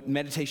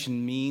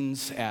meditation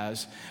means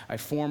as a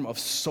form of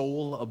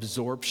soul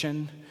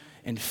absorption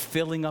and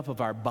filling up of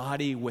our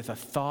body with a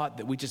thought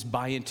that we just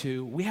buy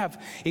into. We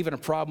have even a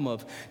problem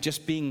of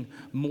just being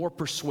more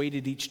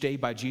persuaded each day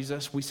by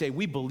Jesus. We say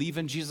we believe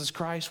in Jesus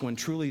Christ when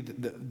truly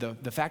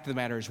the fact of the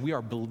matter is we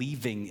are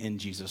believing in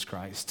Jesus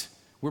Christ.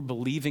 We're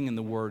believing in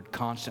the Word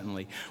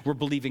constantly. We're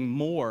believing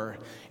more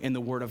in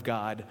the Word of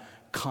God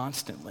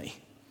constantly.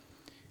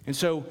 And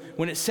so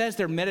when it says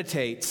there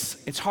meditates,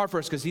 it's hard for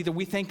us because either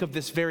we think of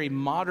this very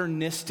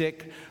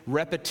modernistic,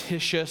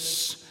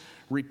 repetitious,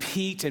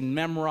 repeat and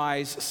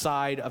memorize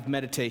side of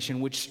meditation,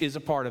 which is a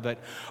part of it,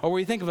 or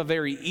we think of a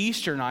very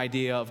Eastern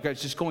idea of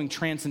just going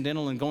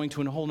transcendental and going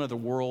to a whole other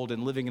world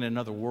and living in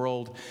another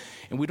world,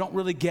 and we don't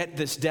really get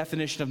this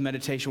definition of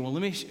meditation. Well,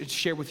 let me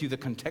share with you the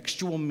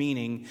contextual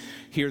meaning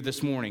here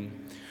this morning.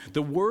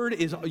 The word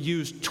is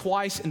used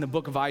twice in the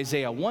book of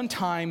Isaiah, one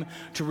time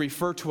to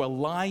refer to a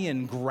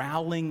lion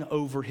growling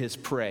over his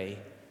prey.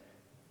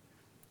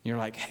 You're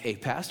like, hey,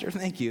 Pastor,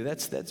 thank you.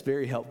 That's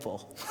very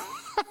helpful.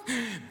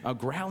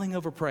 Growling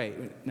over prey.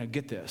 Now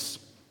get this.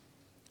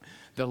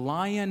 The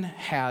lion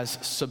has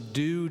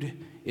subdued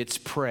its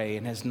prey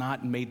and has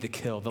not made the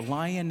kill. The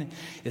lion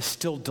is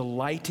still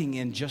delighting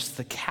in just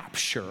the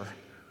capture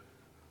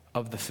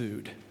of the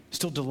food.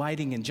 Still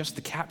delighting in just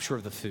the capture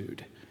of the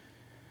food.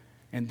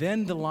 And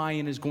then the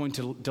lion is going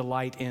to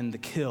delight in the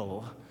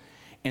kill.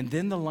 And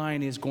then the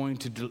lion is going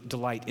to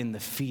delight in the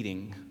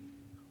feeding.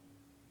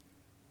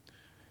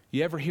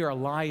 You ever hear a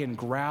lion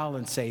growl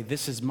and say,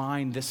 "This is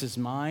mine, this is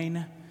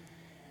mine"?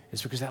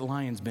 It's because that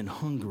lion's been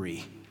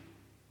hungry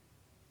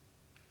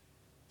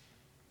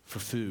for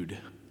food.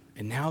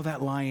 And now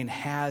that lion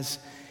has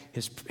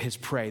his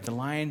prey. The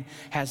lion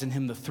has in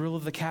him the thrill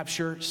of the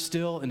capture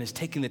still and is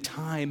taking the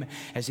time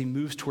as he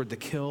moves toward the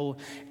kill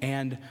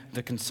and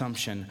the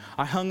consumption.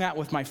 I hung out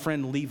with my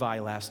friend Levi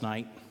last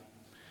night,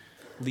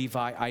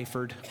 Levi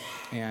Eifert,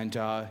 and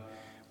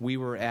we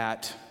were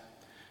at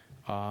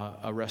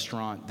a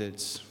restaurant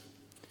that's,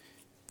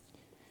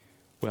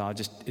 well,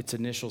 its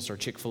initials are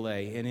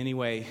Chick-fil-A. And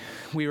anyway,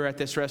 we were at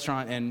this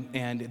restaurant,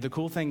 and the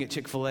cool thing at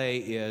Chick-fil-A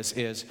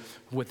is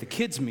with the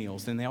kids'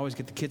 meals, and they always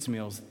get the kids'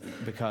 meals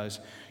because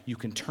you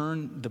can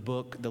turn the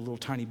book, the little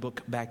tiny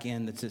book, back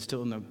in that's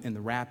still in the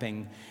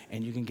wrapping,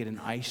 and you can get an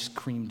ice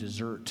cream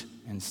dessert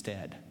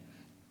instead.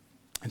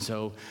 And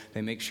so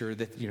they make sure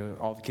that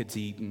all the kids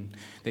eat and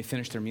they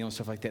finish their meal and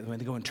stuff like that. When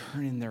they go and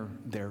turn in their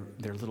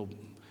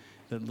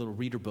little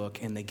reader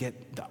book, and they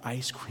get the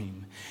ice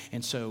cream.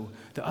 And so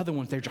the other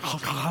ones, they're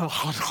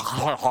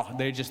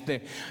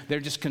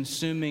just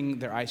consuming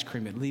their ice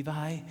cream. And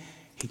Levi,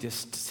 he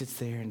just sits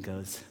there and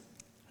goes,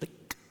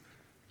 lick,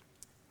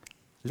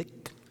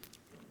 lick,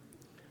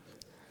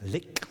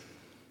 lick.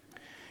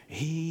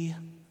 He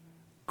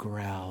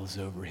growls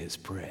over his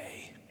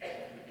prey.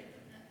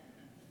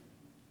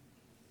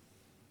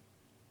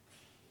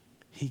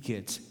 He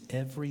gets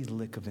every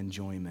lick of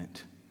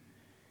enjoyment.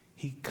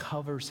 He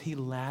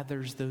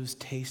lathers those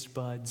taste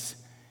buds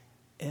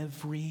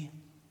every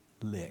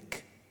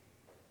lick.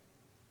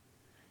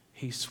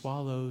 He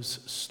swallows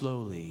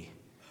slowly.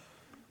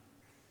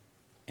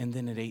 And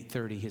then at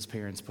 8:30, his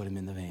parents put him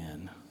in the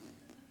van.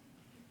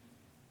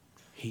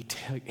 He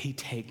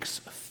takes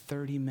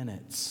 30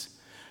 minutes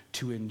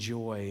to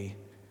enjoy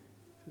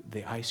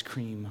the ice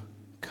cream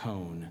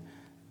cone.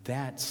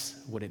 That's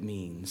what it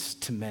means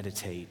to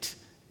meditate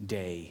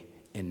day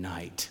and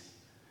night.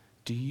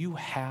 Do you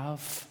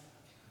have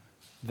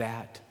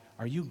that?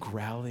 Are you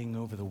growling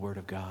over the Word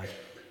of God?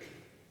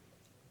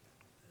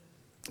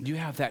 Do you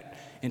have that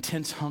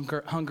intense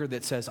hunger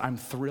that says, "I'm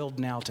thrilled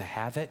now to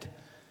have it"?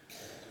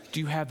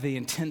 Do you have the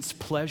intense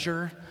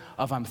pleasure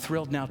of, "I'm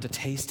thrilled now to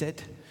taste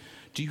it"?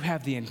 Do you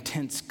have the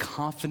intense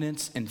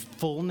confidence and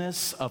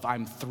fullness of,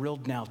 "I'm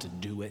thrilled now to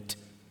do it"?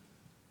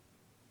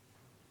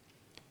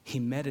 He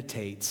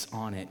meditates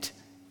on it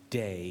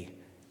day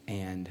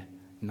and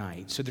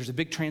night. So there's a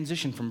big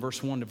transition from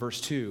verse 1 to verse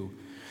 2.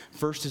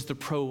 First is the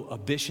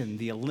prohibition,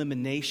 the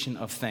elimination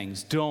of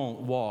things.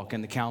 Don't walk in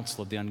the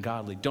counsel of the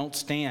ungodly. Don't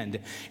stand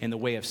in the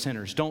way of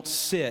sinners. Don't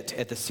sit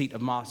at the seat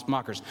of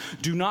mockers.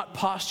 Do not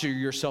posture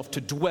yourself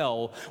to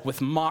dwell with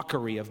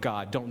mockery of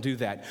God. Don't do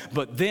that.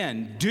 But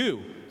then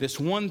do this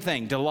one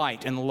thing,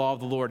 delight in the law of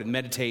the Lord and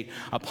meditate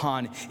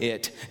upon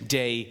it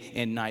day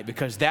and night,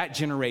 because that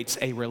generates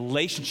a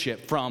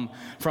relationship from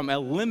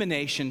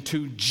elimination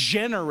to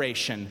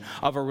generation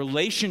of a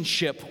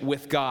relationship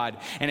with God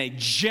and a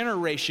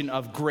generation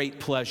of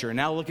great pleasure.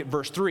 Now look at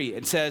verse 3.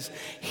 It says,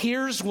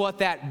 here's what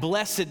that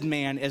blessed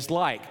man is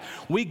like.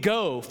 We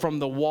go from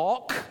the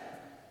walk,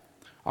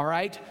 all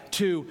right,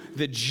 to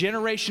the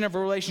generation of a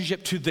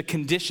relationship to the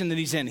condition that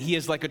he's in. He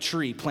is like a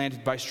tree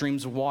planted by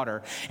streams of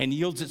water and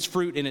yields its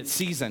fruit in its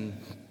season.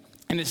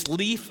 And its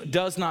leaf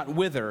does not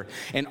wither.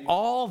 And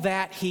all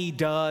that he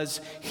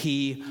does,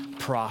 he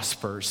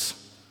prospers.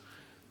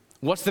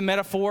 What's the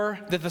metaphor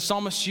that the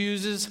psalmist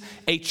uses?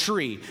 A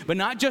tree, but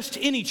not just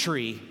any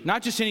tree,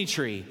 not just any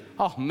tree.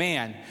 Oh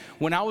man,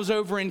 when I was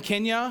over in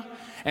Kenya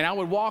and I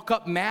would walk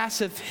up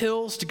massive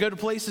hills to go to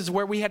places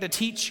where we had to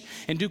teach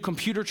and do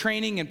computer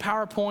training in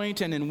PowerPoint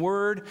and in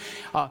Word,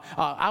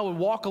 I would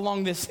walk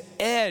along this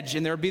edge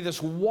and there would be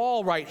this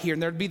wall right here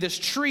and there would be this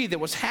tree that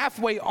was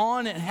halfway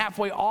on and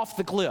halfway off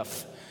the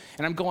cliff.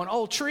 And I'm going,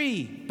 oh,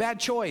 tree, bad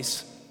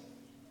choice.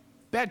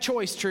 Bad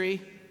choice,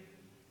 tree.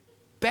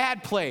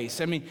 Bad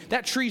place. I mean,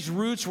 that tree's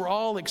roots were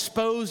all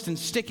exposed and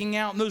sticking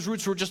out, and those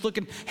roots were just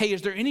looking, hey,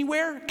 is there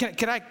anywhere?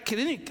 Can a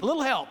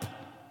little help?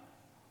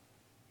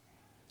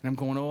 And I'm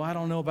going, oh, I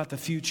don't know about the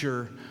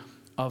future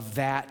of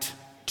that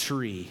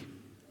tree,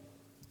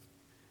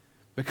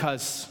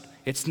 because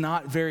it's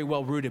not very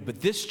well rooted.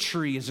 But this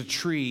tree is a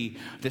tree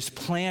that's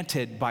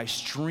planted by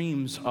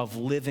streams of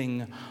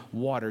living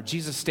water.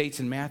 Jesus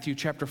states in Matthew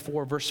chapter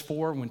 4, verse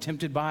 4, when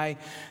tempted by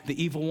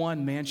the evil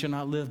one, man shall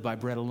not live by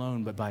bread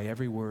alone, but by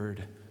every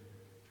word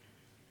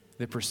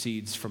that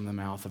proceeds from the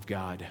mouth of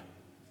God.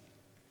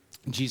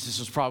 Jesus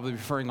was probably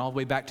referring all the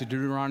way back to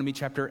Deuteronomy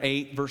chapter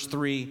 8, verse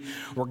 3,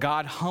 where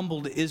God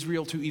humbled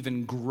Israel to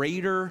even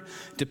greater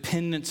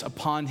dependence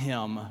upon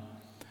him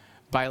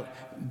by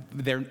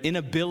their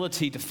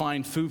inability to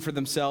find food for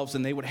themselves,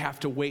 and they would have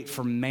to wait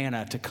for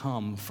manna to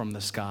come from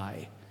the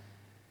sky,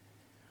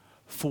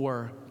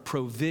 for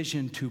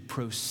provision to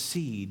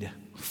proceed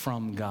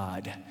from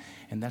God.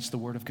 And that's the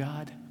Word of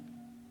God.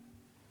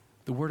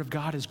 The Word of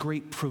God is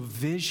great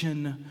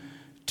provision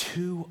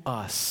to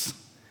us.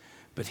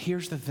 But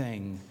here's the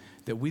thing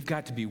that we've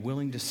got to be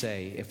willing to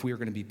say if we are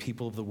going to be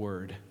people of the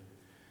Word.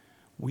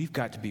 we've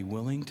got to be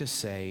willing to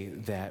say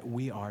that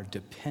we are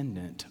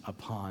dependent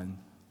upon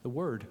the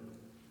Word.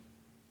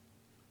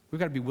 We've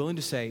got to be willing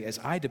to say, as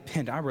I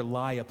depend, I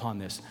rely upon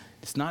this.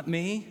 It's not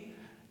me,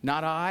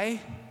 not I,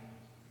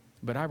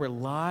 but I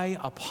rely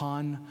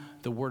upon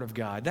the Word of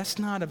God. That's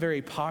not a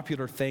very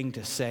popular thing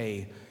to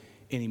say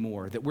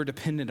anymore, that we're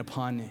dependent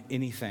upon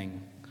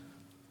anything.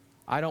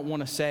 I don't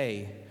want to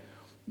say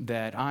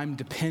that I'm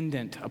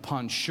dependent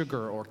upon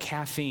sugar or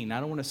caffeine. I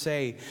don't want to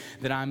say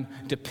that I'm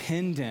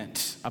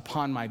dependent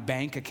upon my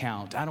bank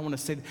account. I don't want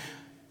to say that.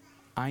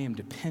 I am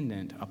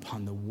dependent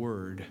upon the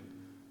Word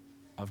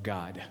of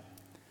God.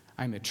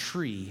 I'm a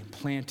tree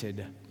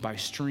planted by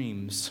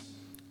streams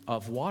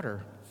of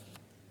water.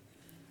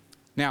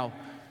 Now,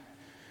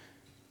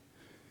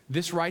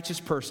 this righteous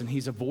person,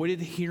 he's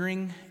avoided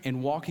hearing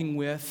and walking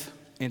with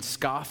and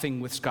scoffing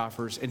with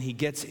scoffers, and he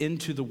gets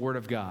into the Word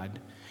of God.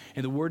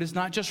 And the Word is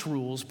not just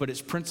rules, but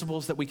it's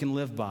principles that we can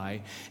live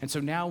by. And so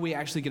now we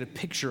actually get a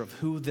picture of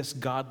who this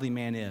godly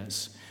man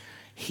is.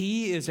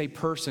 He is a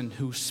person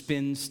who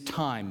spends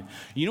time.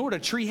 You know what a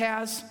tree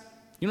has?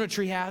 You know what a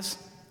tree has?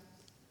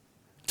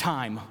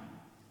 Time.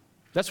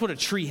 That's what a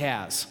tree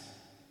has.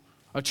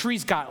 A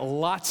tree's got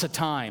lots of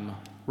time,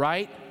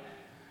 right?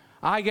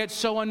 I get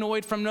so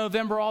annoyed from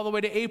November all the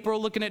way to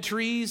April looking at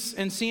trees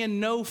and seeing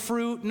no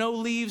fruit, no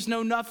leaves,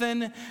 no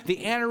nothing. The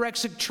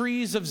anorexic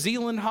trees of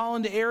Zeeland,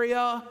 Holland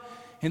area.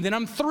 And then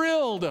I'm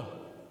thrilled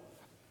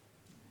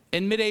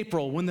in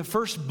mid-April when the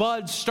first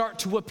buds start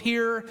to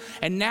appear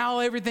and now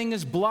everything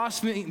is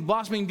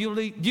blossoming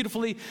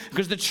beautifully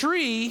because the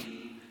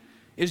tree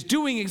is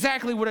doing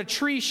exactly what a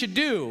tree should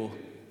do.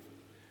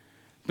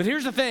 But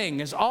here's the thing,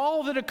 is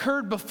all that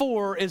occurred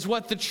before is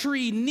what the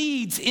tree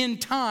needs in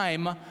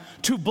time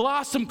to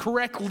blossom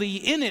correctly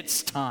in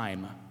its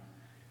time.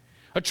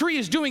 A tree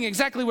is doing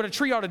exactly what a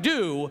tree ought to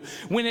do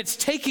when it's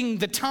taking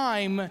the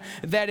time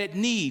that it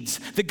needs.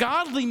 The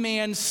godly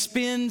man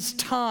spends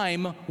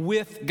time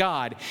with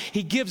God.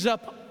 He gives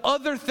up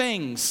other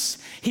things.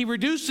 He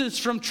reduces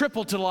from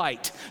triple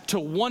delight to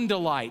one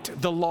delight,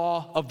 the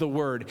law of the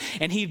Word.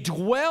 And he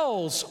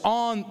dwells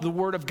on the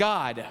Word of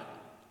God.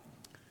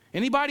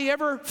 Anybody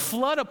ever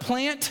flood a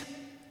plant?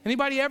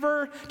 Anybody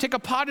ever take a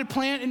potted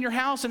plant in your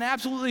house and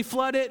absolutely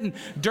flood it and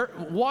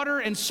dirt, water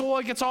and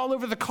soil gets all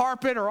over the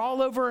carpet or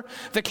all over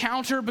the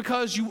counter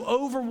because you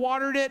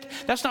overwatered it?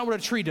 That's not what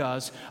a tree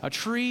does. A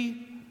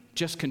tree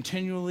just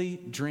continually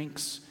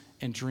drinks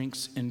and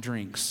drinks and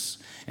drinks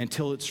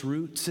until its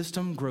root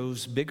system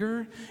grows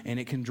bigger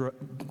and it can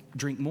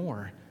drink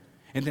more.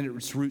 And then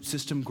its root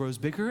system grows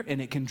bigger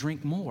and it can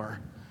drink more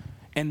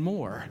and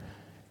more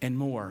and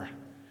more.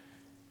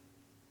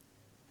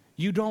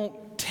 You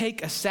don't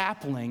take a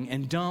sapling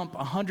and dump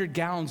 100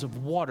 gallons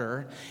of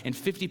water and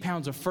 50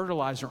 pounds of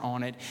fertilizer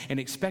on it and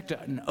expect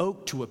an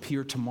oak to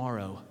appear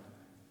tomorrow.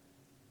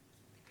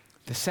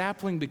 The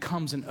sapling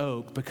becomes an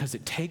oak because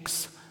it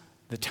takes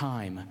the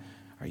time.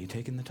 Are you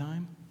taking the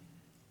time?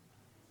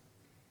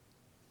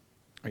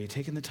 Are you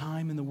taking the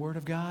time in the Word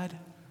of God?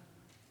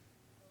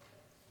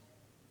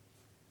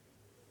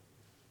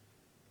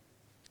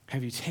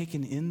 Have you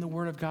taken in the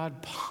Word of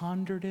God,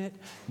 pondered it,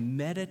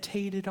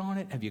 meditated on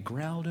it? Have you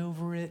growled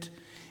over it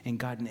and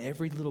gotten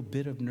every little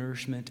bit of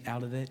nourishment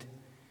out of it,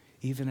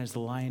 even as the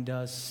lion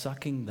does,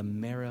 sucking the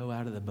marrow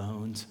out of the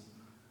bones?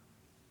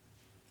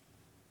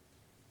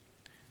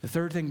 The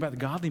third thing about the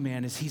godly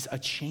man is he's a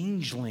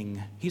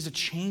changeling. He's a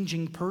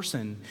changing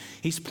person.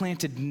 He's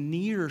planted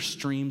near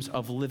streams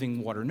of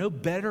living water. No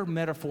better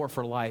metaphor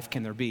for life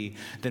can there be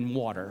than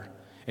water.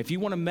 If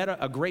you want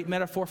a great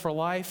metaphor for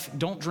life,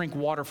 don't drink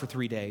water for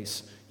 3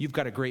 days. You've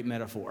got a great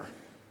metaphor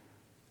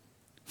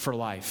for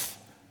life.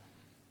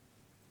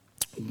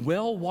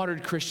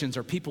 Well-watered Christians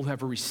are people who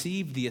have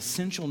received the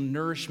essential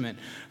nourishment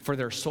for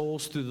their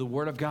souls through the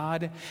Word of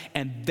God,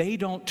 and they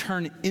don't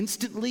turn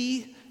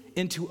instantly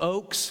into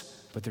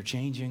oaks, but they're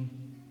changing.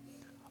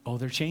 Oh,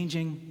 they're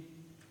changing.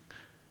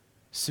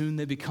 Soon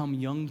they become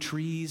young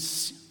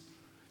trees.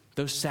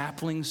 Those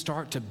saplings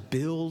start to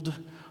build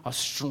a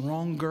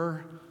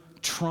stronger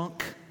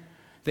trunk.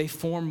 They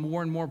form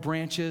more and more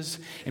branches,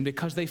 and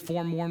because they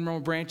form more and more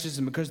branches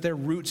and because their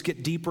roots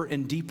get deeper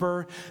and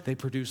deeper, they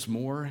produce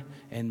more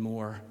and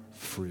more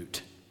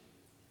fruit.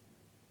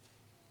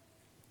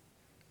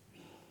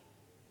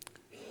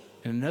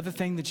 And another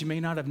thing that you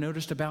may not have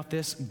noticed about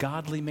this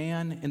godly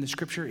man in the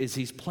scripture is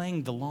he's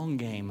playing the long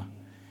game.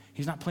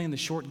 He's not playing the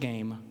short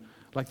game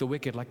like the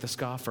wicked, like the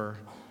scoffer.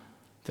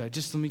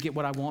 Just let me get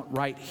what I want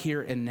right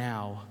here and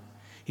now.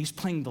 He's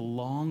playing the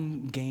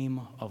long game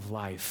of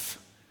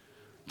life.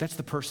 That's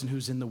the person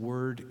who's in the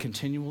Word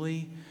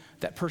continually.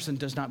 That person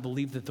does not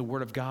believe that the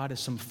Word of God is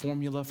some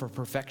formula for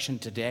perfection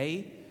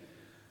today,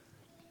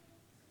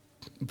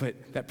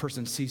 but that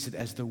person sees it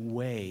as the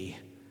way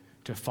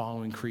to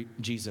following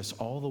Jesus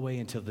all the way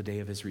until the day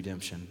of his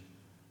redemption.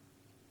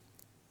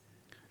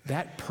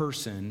 That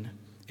person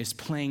is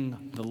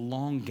playing the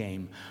long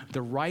game.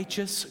 The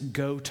righteous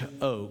go to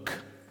oak.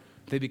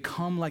 They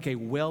become like a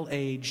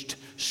well-aged,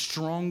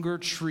 stronger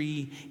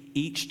tree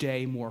each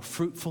day, more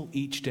fruitful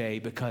each day,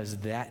 because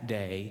that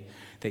day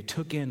they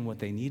took in what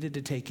they needed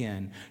to take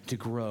in to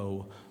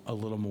grow a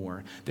little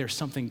more. There's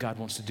something God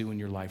wants to do in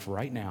your life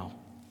right now.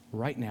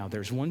 Right now,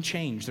 there's one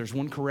change, there's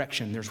one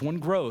correction, there's one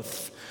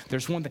growth,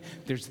 there's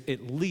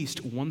at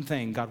least one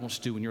thing God wants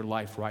to do in your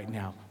life right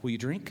now. Will you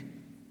drink?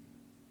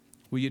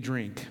 Will you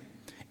drink?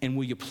 And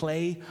will you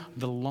play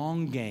the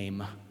long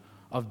game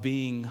of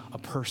being a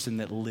person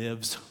that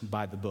lives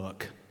by the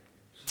book?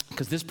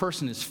 Because this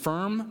person is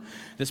firm,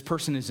 this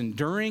person is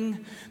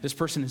enduring, this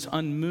person is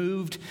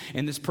unmoved,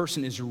 and this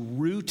person is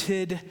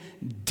rooted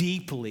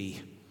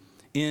deeply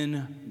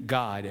in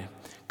God,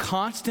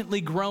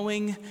 constantly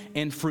growing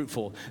and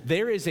fruitful.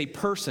 There is a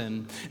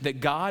person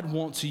that God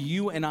wants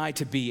you and I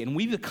to be, and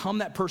we become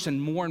that person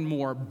more and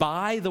more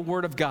by the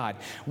word of God.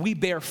 We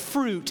bear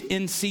fruit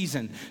in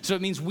season. So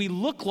it means we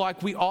look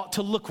like we ought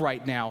to look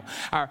right now.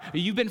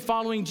 You've been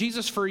following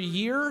Jesus for a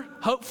year.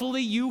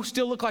 Hopefully you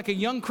still look like a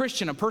young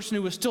Christian, a person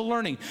who is still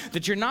learning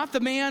that you're not the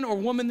man or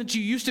woman that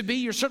you used to be.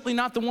 You're certainly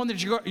not the one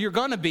that you're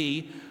going to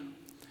be.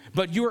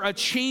 But you're a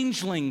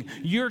changeling,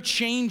 you're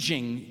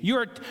changing,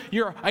 you're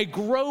a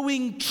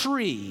growing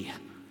tree,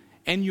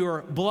 and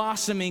you're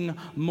blossoming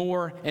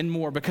more and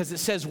more, because it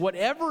says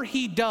whatever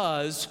he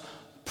does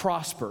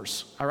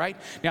prospers, all right?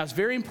 Now, it's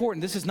very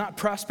important. This is not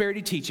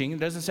prosperity teaching.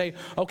 It doesn't say,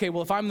 okay,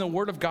 well, if I'm in the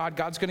Word of God,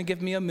 God's going to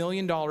give me $1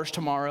 million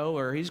tomorrow,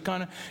 or he's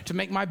going to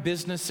make my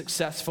business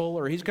successful,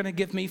 or he's going to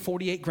give me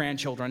 48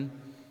 grandchildren,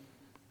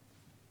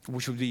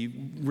 which would be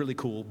really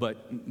cool,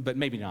 but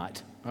maybe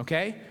not,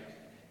 okay?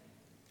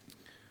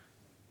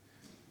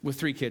 With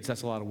 3 kids,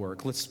 that's a lot of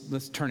work.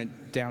 Let's turn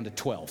it down to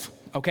 12,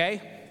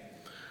 okay?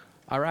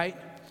 All right?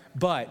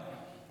 But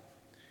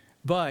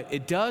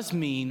it does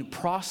mean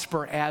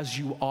prosper as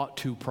you ought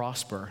to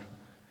prosper.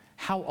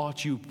 How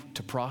ought you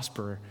to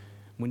prosper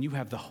when you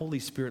have the Holy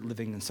Spirit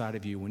living inside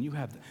of you, when you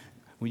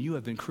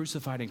have been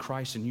crucified in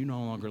Christ and you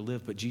no longer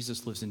live, but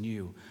Jesus lives in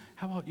you?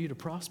 How ought you to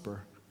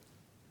prosper?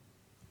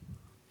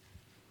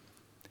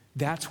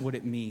 That's what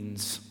it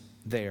means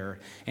there.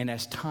 And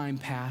as time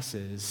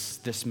passes,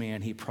 this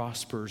man, he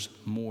prospers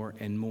more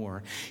and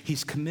more.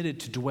 He's committed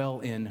to dwell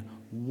in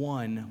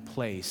one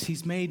place.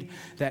 He's made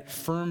that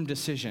firm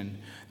decision.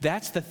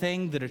 That's the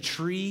thing that a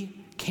tree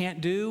can't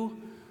do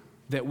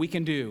that we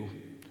can do.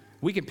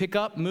 We can pick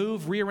up,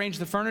 move, rearrange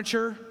the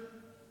furniture.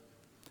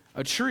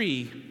 A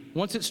tree,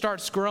 once it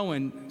starts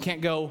growing,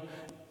 can't go,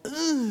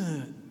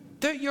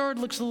 that yard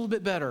looks a little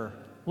bit better.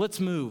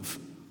 Let's move.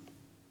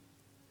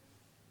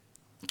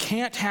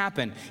 Can't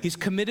happen. He's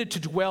committed to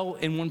dwell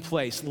in one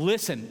place.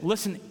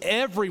 Listen,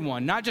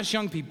 everyone, not just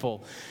young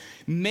people.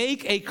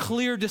 Make a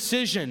clear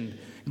decision.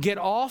 Get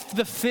off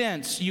the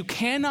fence. You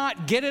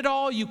cannot get it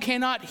all. You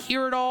cannot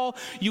hear it all.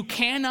 You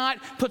cannot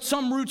put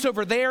some roots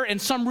over there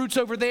and some roots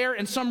over there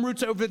and some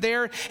roots over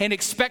there and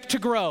expect to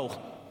grow.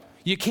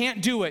 You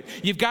can't do it.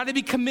 You've got to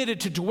be committed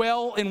to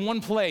dwell in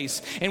one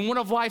place. And one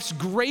of life's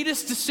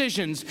greatest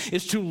decisions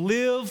is to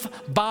live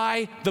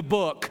by the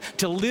book,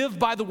 to live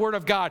by the Word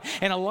of God.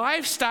 And a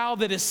lifestyle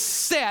that is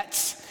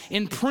set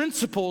in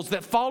principles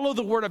that follow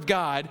the Word of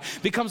God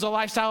becomes a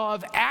lifestyle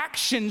of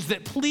actions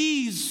that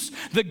please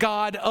the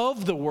God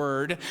of the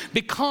Word,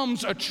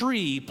 becomes a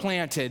tree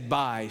planted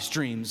by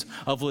streams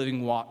of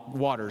living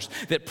waters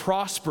that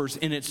prospers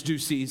in its due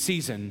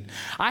season.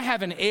 I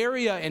have an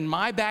area in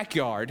my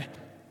backyard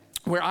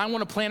where I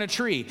want to plant a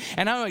tree.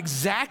 And I know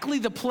exactly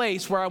the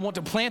place where I want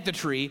to plant the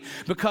tree,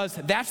 because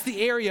that's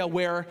the area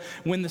where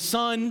when the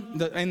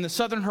sun in the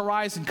southern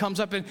horizon comes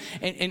up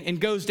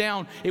and goes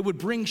down, it would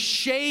bring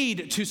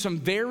shade to some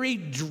very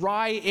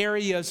dry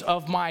areas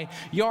of my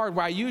yard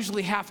where I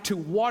usually have to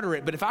water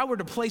it. But if I were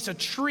to place a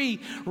tree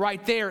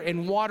right there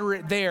and water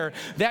it there,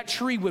 that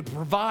tree would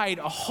provide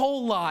a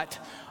whole lot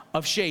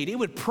of shade. It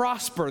would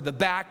prosper the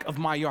back of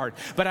my yard.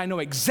 But I know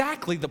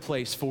exactly the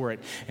place for it,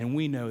 and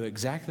we know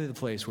exactly the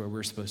place where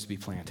we're supposed to be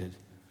planted,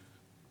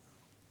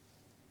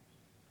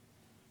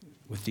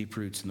 with deep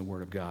roots in the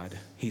Word of God.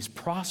 He's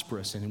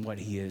prosperous in what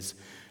he is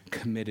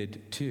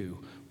committed to.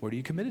 What are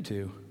you committed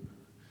to?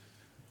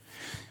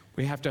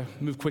 We have to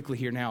move quickly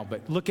here now,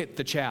 but look at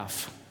the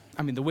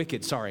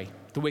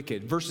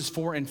wicked. Verses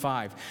 4 and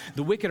 5.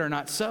 The wicked are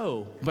not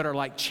so, but are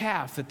like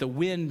chaff that the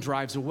wind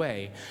drives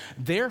away.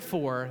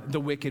 Therefore, the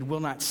wicked will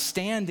not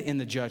stand in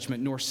the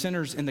judgment, nor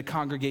sinners in the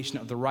congregation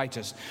of the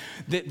righteous.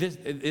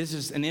 This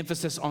is an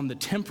emphasis on the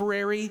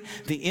temporary,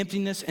 the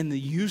emptiness, and the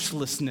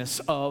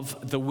uselessness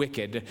of the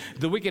wicked.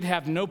 The wicked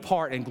have no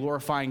part in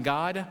glorifying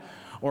God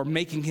or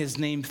making his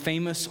name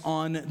famous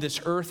on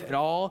this earth at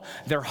all.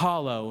 They're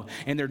hollow,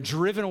 and they're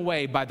driven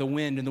away by the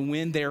wind, and the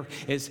wind there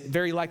is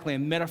very likely a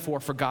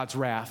metaphor for God's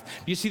wrath.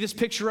 Do you see this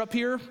picture up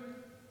here?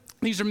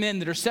 These are men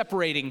that are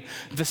separating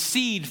the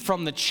seed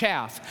from the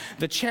chaff.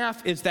 The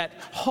chaff is that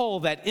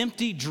hull, that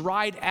empty,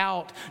 dried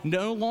out,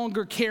 no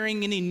longer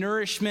carrying any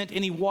nourishment,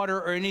 any water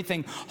or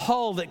anything,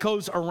 hull that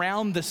goes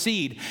around the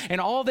seed. And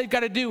all they've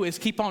got to do is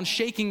keep on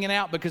shaking it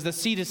out because the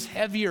seed is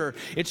heavier,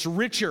 it's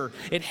richer,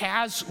 it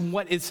has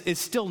what is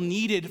still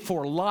needed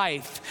for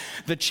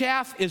life. The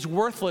chaff is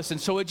worthless,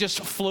 and so it just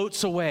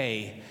floats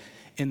away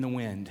in the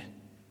wind.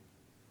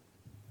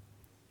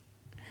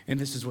 And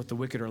this is what the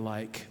wicked are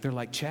like. They're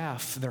like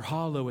chaff. They're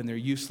hollow and they're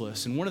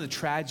useless. And one of the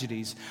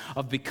tragedies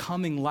of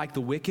becoming like the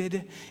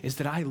wicked is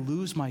that I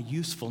lose my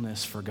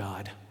usefulness for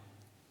God.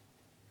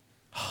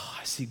 Oh,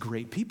 I see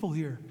great people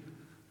here.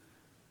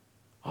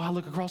 Oh, I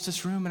look across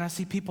this room and I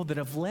see people that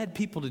have led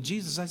people to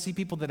Jesus. I see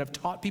people that have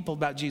taught people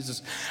about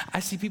Jesus.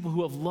 I see people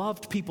who have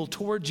loved people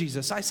toward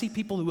Jesus. I see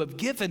people who have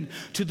given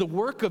to the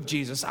work of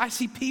Jesus. I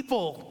see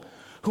people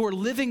who are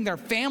living their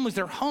families,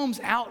 their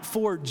homes out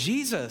for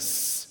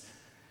Jesus.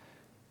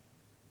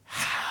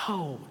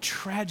 How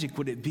tragic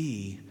would it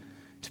be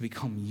to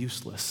become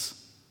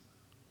useless?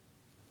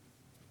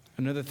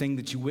 Another thing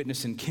that you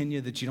witness in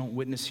Kenya that you don't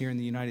witness here in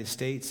the United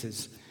States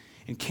is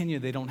in Kenya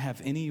they don't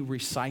have any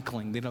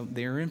recycling.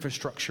 Their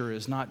infrastructure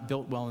is not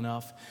built well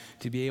enough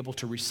to be able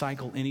to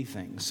recycle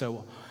anything.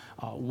 So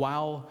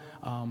while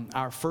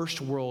our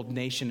first world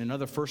nation and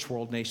other first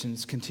world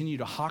nations continue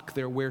to hawk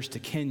their wares to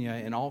Kenya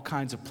in all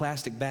kinds of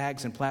plastic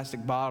bags and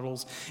plastic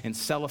bottles and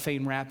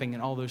cellophane wrapping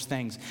and all those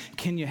things,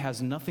 Kenya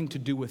has nothing to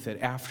do with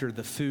it after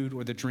the food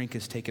or the drink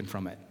is taken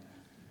from it.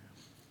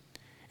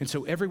 And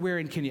so everywhere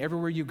in Kenya,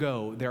 everywhere you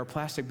go, there are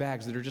plastic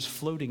bags that are just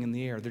floating in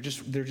the air. They're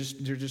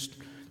just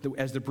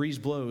as the breeze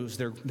blows,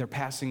 they're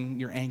passing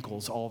your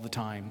ankles all the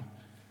time.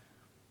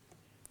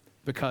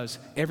 Because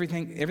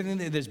everything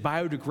that is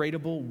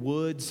biodegradable,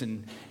 woods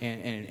and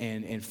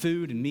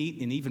food and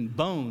meat and even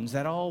bones,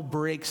 that all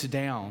breaks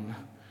down.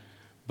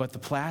 But the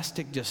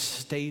plastic just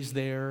stays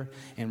there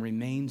and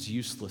remains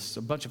useless.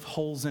 A bunch of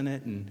holes in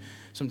it, and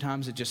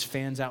sometimes it just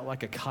fans out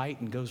like a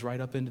kite and goes right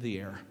up into the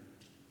air.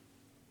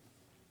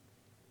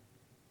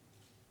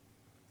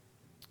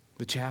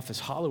 The chaff is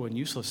hollow and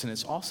useless, and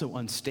it's also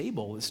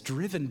unstable. It's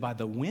driven by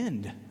the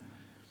wind.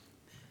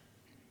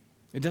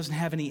 It doesn't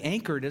have any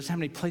anchor. It doesn't have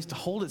any place to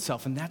hold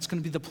itself. And that's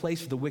going to be the place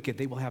for the wicked.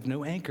 They will have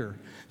no anchor.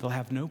 They'll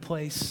have no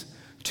place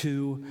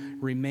to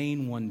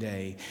remain one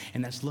day.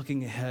 And that's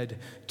looking ahead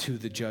to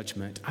the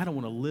judgment. I don't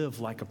want to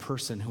live like a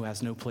person who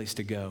has no place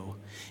to go.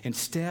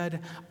 Instead,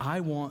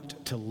 I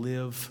want to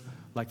live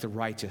like the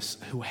righteous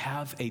who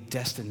have a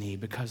destiny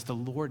because the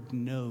Lord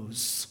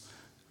knows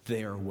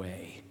their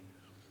way.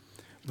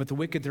 But the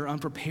wicked, they're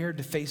unprepared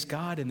to face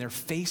God, and they're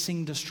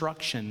facing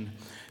destruction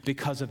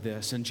because of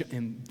this.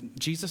 And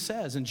Jesus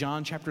says in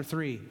John chapter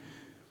 3,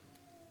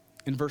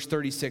 in verse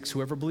 36,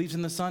 whoever believes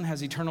in the Son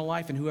has eternal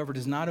life, and whoever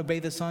does not obey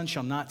the Son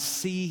shall not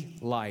see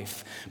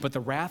life, but the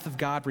wrath of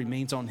God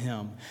remains on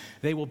him.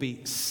 They will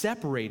be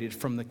separated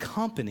from the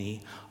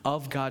company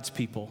of God's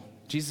people.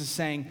 Jesus is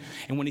saying,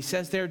 and when he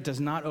says there,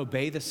 does not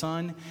obey the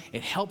Son,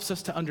 it helps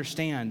us to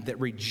understand that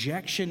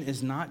rejection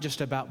is not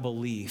just about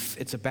belief,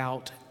 it's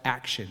about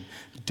action.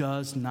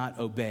 Does not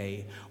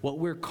obey. What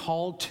we're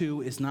called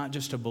to is not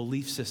just a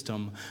belief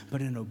system,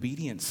 but an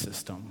obedience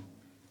system.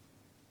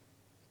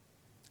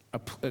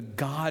 A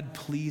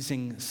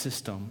God-pleasing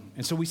system.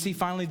 And so we see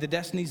finally the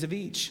destinies of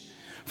each.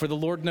 For the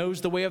Lord knows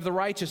the way of the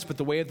righteous, but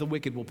the way of the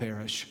wicked will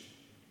perish.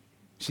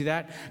 See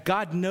that?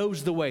 God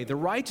knows the way. The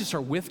righteous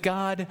are with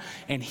God,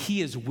 and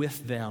he is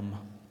with them.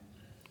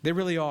 They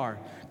really are.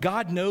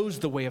 God knows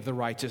the way of the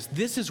righteous.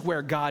 This is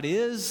where God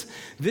is.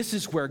 This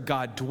is where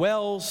God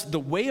dwells. The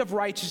way of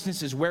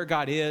righteousness is where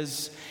God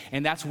is,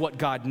 and that's what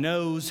God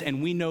knows,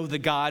 and we know the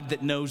God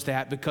that knows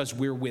that because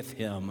we're with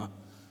him.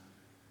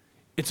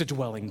 It's a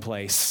dwelling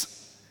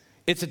place.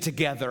 It's a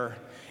together.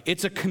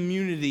 It's a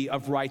community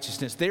of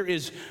righteousness. There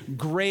is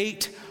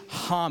great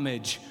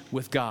homage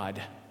with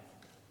God.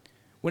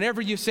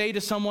 Whenever you say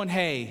to someone,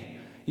 hey,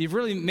 you've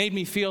really made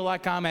me feel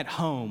like I'm at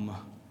home,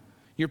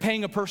 you're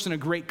paying a person a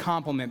great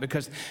compliment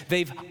because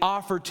they've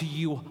offered to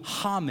you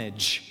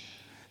homage.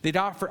 They've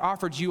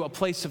offered you a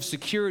place of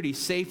security,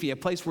 safety, a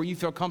place where you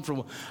feel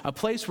comfortable, a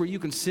place where you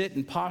can sit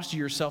and posture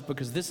yourself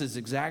because this is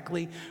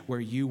exactly where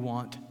you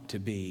want to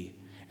be.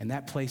 And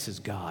that place is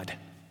God.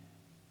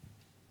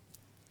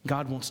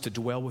 God wants to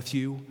dwell with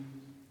you.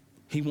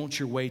 He wants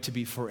your way to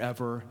be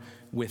forever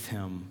with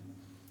him.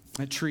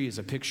 That tree is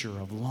a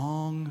picture of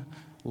long,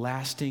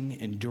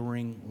 lasting,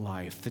 enduring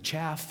life. The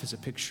chaff is a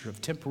picture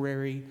of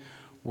temporary,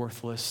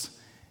 worthless,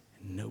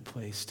 and no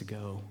place to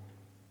go.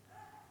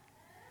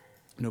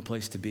 No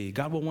place to be.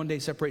 God will one day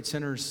separate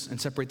sinners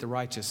and separate the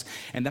righteous.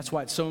 And that's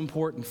why it's so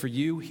important for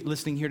you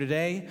listening here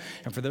today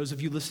and for those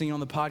of you listening on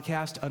the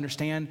podcast to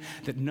understand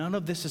that none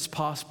of this is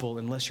possible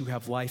unless you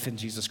have life in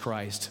Jesus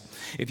Christ.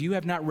 If you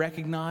have not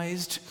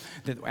recognized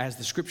that, as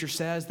the scripture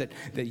says, that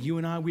you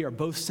and I, we are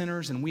both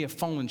sinners and we have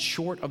fallen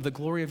short of the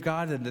glory of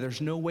God and that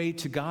there's no way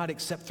to God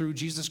except through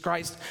Jesus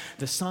Christ,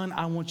 the Son,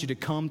 I want you to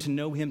come to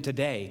know him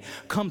today.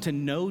 Come to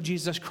know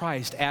Jesus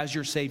Christ as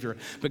your Savior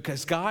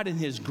because God in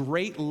his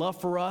great love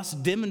for us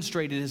did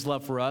demonstrated his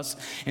love for us,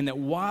 and that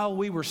while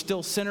we were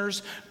still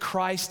sinners,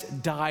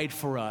 Christ died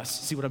for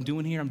us. See what I'm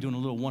doing here? I'm doing a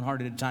little one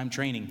heart at a time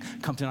training.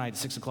 Come tonight at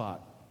 6 o'clock.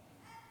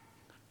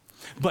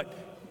 But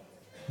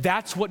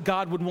that's what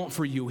God would want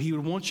for you. He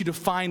would want you to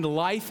find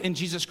life in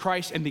Jesus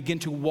Christ and begin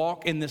to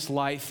walk in this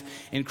life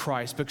in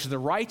Christ. Because the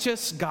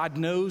righteous, God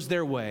knows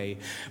their way,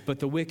 but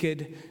the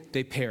wicked,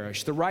 they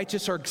perish. The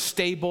righteous are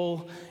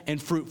stable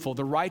and fruitful.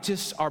 The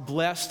righteous are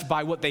blessed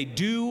by what they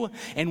do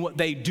and what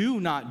they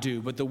do not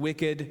do, but the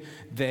wicked,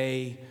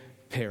 they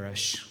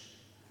perish.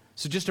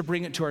 So just to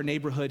bring it to our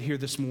neighborhood here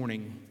this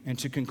morning and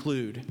to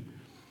conclude,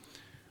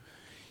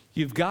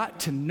 you've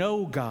got to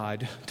know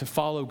God to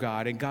follow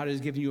God, and God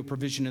has given you a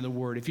provision in the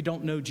Word. If you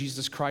don't know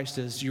Jesus Christ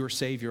as your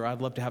Savior, I'd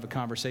love to have a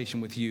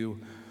conversation with you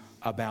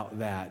about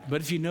that.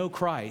 But if you know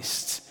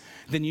Christ,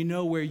 then you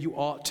know where you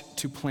ought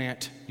to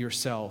plant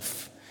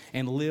yourself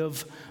and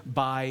live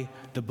by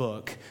the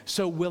book.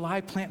 So will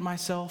I plant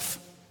myself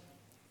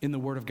in the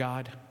Word of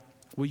God?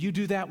 Will you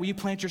do that? Will you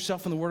plant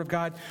yourself in the Word of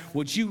God?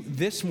 Would you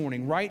this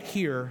morning, right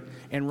here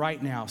and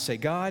right now, say,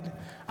 God,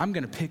 I'm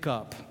going to pick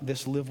up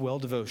this Live Well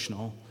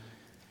devotional.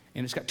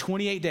 And it's got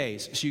 28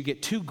 days, so you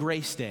get 2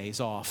 grace days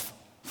off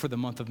for the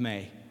month of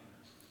May.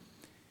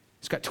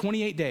 It's got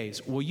 28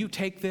 days. Will you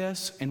take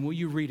this and will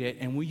you read it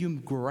and will you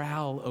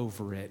growl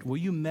over it? Will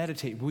you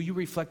meditate? Will you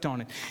reflect on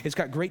it? It's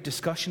got great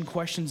discussion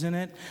questions in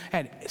it. I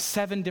had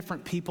 7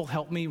 different people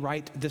help me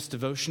write this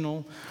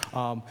devotional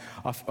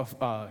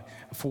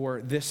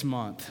for this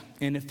month.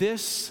 And if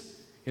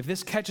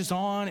this catches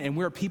on and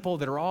we're people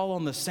that are all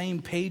on the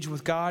same page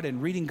with God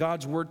and reading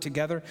God's Word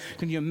together,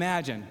 can you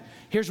imagine?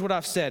 Here's what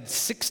I've said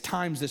 6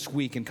 times this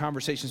week in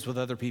conversations with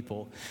other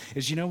people,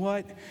 is you know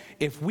what?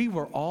 If we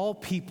were all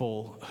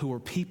people who were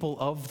people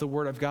of the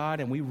Word of God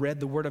and we read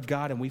the Word of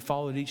God and we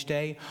followed each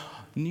day,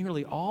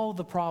 nearly all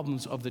the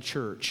problems of the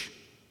church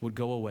would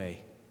go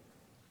away.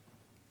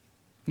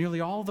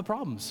 Nearly all of the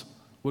problems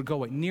would go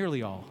away.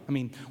 Nearly all. I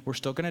mean, we're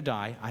still going to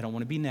die. I don't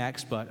want to be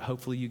next, but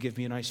hopefully you give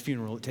me a nice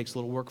funeral. It takes a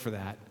little work for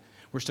that.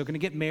 We're still going to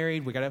get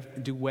married. We got to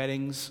do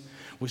weddings.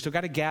 We still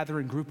got to gather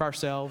and group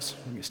ourselves.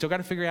 We still got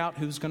to figure out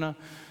who's going to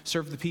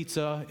serve the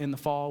pizza in the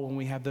fall when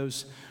we have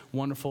those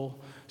wonderful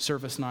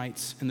service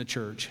nights in the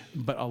church.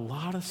 But a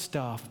lot of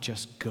stuff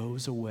just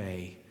goes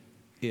away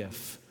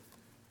if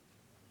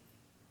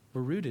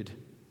we're rooted,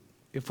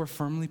 if we're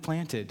firmly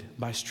planted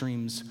by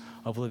streams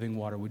of living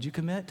water. Would you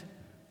commit?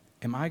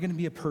 Am I going to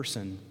be a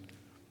person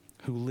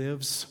who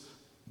lives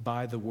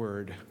by the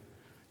Word?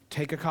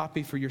 Take a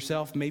copy for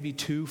yourself, maybe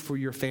 2 for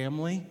your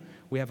family.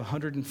 We have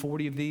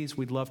 140 of these.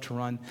 We'd love to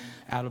run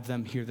out of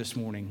them here this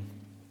morning.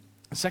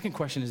 The second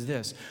question is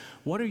this: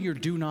 what are your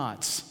do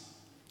nots?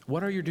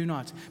 What are your do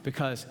nots?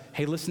 Because,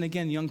 hey, listen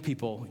again, young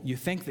people. You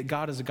think that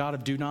God is a God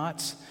of do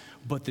nots,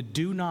 but the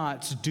do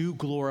nots do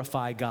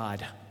glorify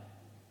God.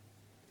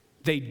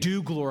 They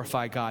do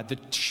glorify God. The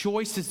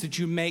choices that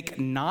you make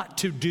not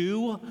to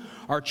do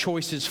are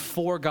choices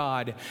for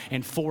God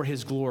and for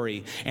His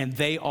glory, and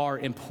they are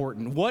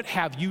important. What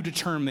have you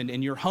determined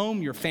in your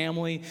home, your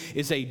family,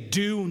 is a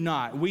do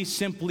not? We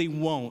simply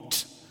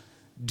won't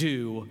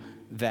do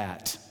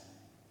that.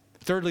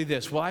 Thirdly,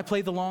 this: will I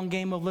play the long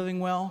game of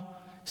living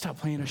well? Stop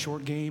playing a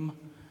short game.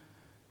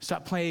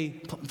 Stop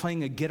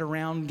playing a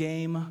get-around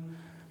game.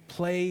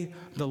 Play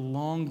the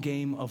long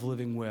game of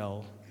living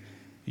well.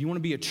 You want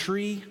to be a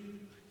tree?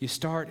 You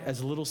start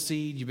as a little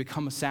seed, you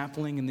become a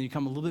sapling, and then you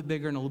become a little bit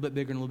bigger and a little bit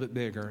bigger and a little bit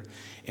bigger.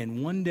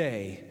 And one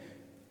day,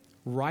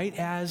 right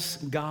as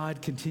God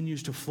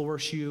continues to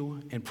flourish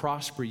you and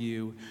prosper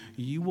you,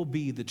 you will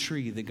be the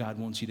tree that God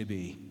wants you to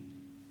be.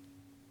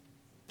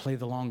 Play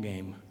the long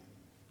game.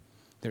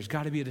 There's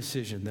got to be a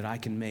decision that I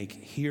can make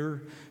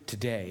here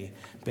today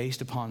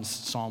based upon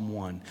Psalm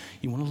 1.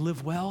 You want to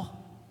live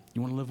well?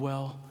 You want to live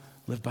well?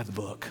 Live by the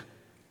book.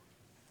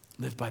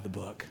 Live by the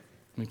book.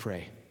 Let me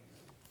pray.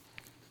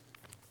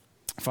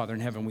 Father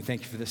in heaven, we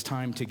thank you for this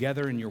time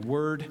together in your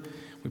word.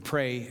 We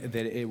pray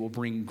that it will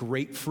bring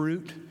great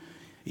fruit,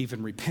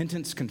 even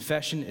repentance,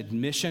 confession,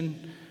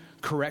 admission,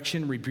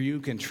 correction,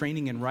 rebuke, and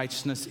training in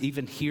righteousness,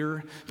 even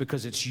here,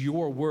 because it's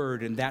your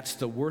word, and that's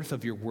the worth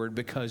of your word,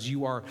 because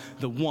you are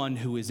the one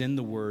who is in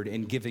the word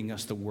and giving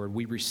us the word.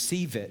 We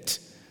receive it.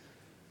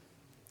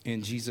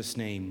 In Jesus'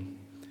 name,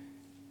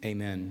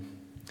 amen.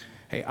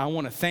 Hey, I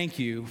want to thank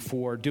you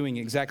for doing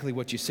exactly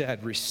what you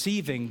said,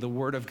 receiving the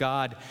Word of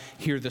God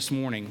here this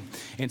morning.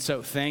 And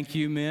so thank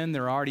you, men.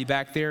 They're already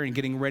back there and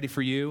getting ready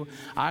for you.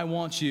 I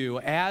want you,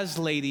 as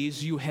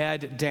ladies, you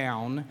head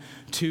down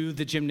to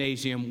the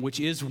gymnasium, which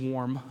is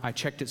warm. I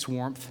checked its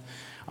warmth.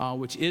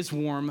 Which is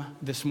warm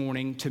this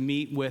morning, to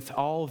meet with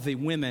all of the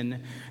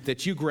women,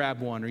 that you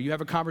grab one, or you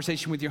have a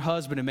conversation with your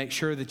husband and make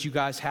sure that you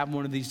guys have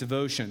one of these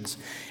devotions.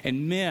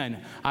 And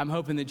men, I'm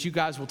hoping that you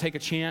guys will take a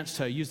chance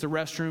to use the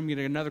restroom, get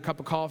another cup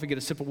of coffee, get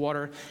a sip of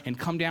water, and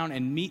come down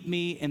and meet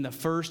me in the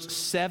first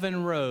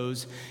 7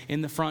 rows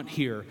in the front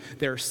here.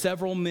 There are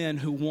several men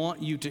who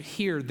want you to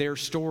hear their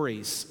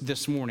stories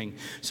this morning.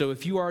 So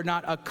if you are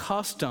not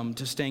accustomed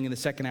to staying in the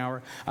second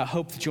hour, I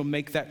hope that you'll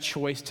make that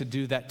choice to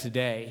do that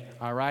today,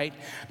 all right?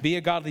 be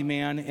a godly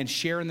man, and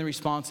share in the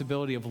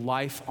responsibility of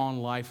life on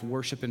life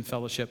worship and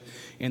fellowship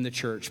in the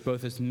church,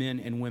 both as men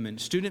and women.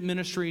 Student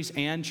ministries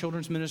and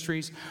children's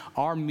ministries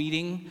are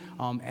meeting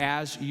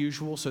as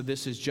usual, so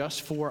this is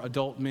just for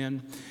adult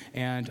men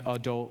and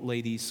adult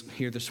ladies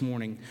here this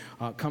morning.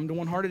 Come to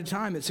one heart at a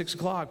time at 6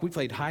 o'clock. We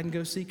played hide and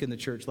go seek in the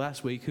church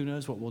last week. Who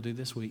knows what we'll do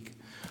this week?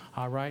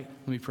 All right,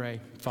 let me pray.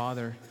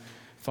 Father,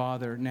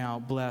 now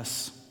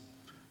bless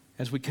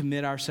as we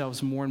commit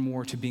ourselves more and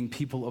more to being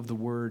people of the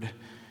Word.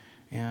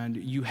 And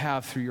you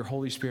have, through your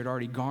Holy Spirit,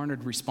 already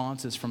garnered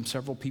responses from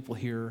several people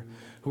here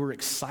who are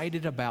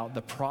excited about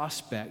the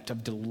prospect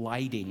of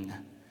delighting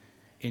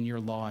in your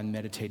law and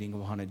meditating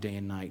on it day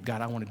and night.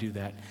 God, I want to do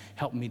that.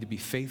 Help me to be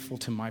faithful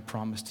to my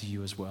promise to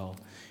you as well.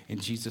 In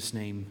Jesus'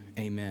 name,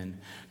 amen.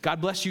 God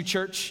bless you,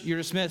 church. You're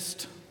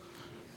dismissed.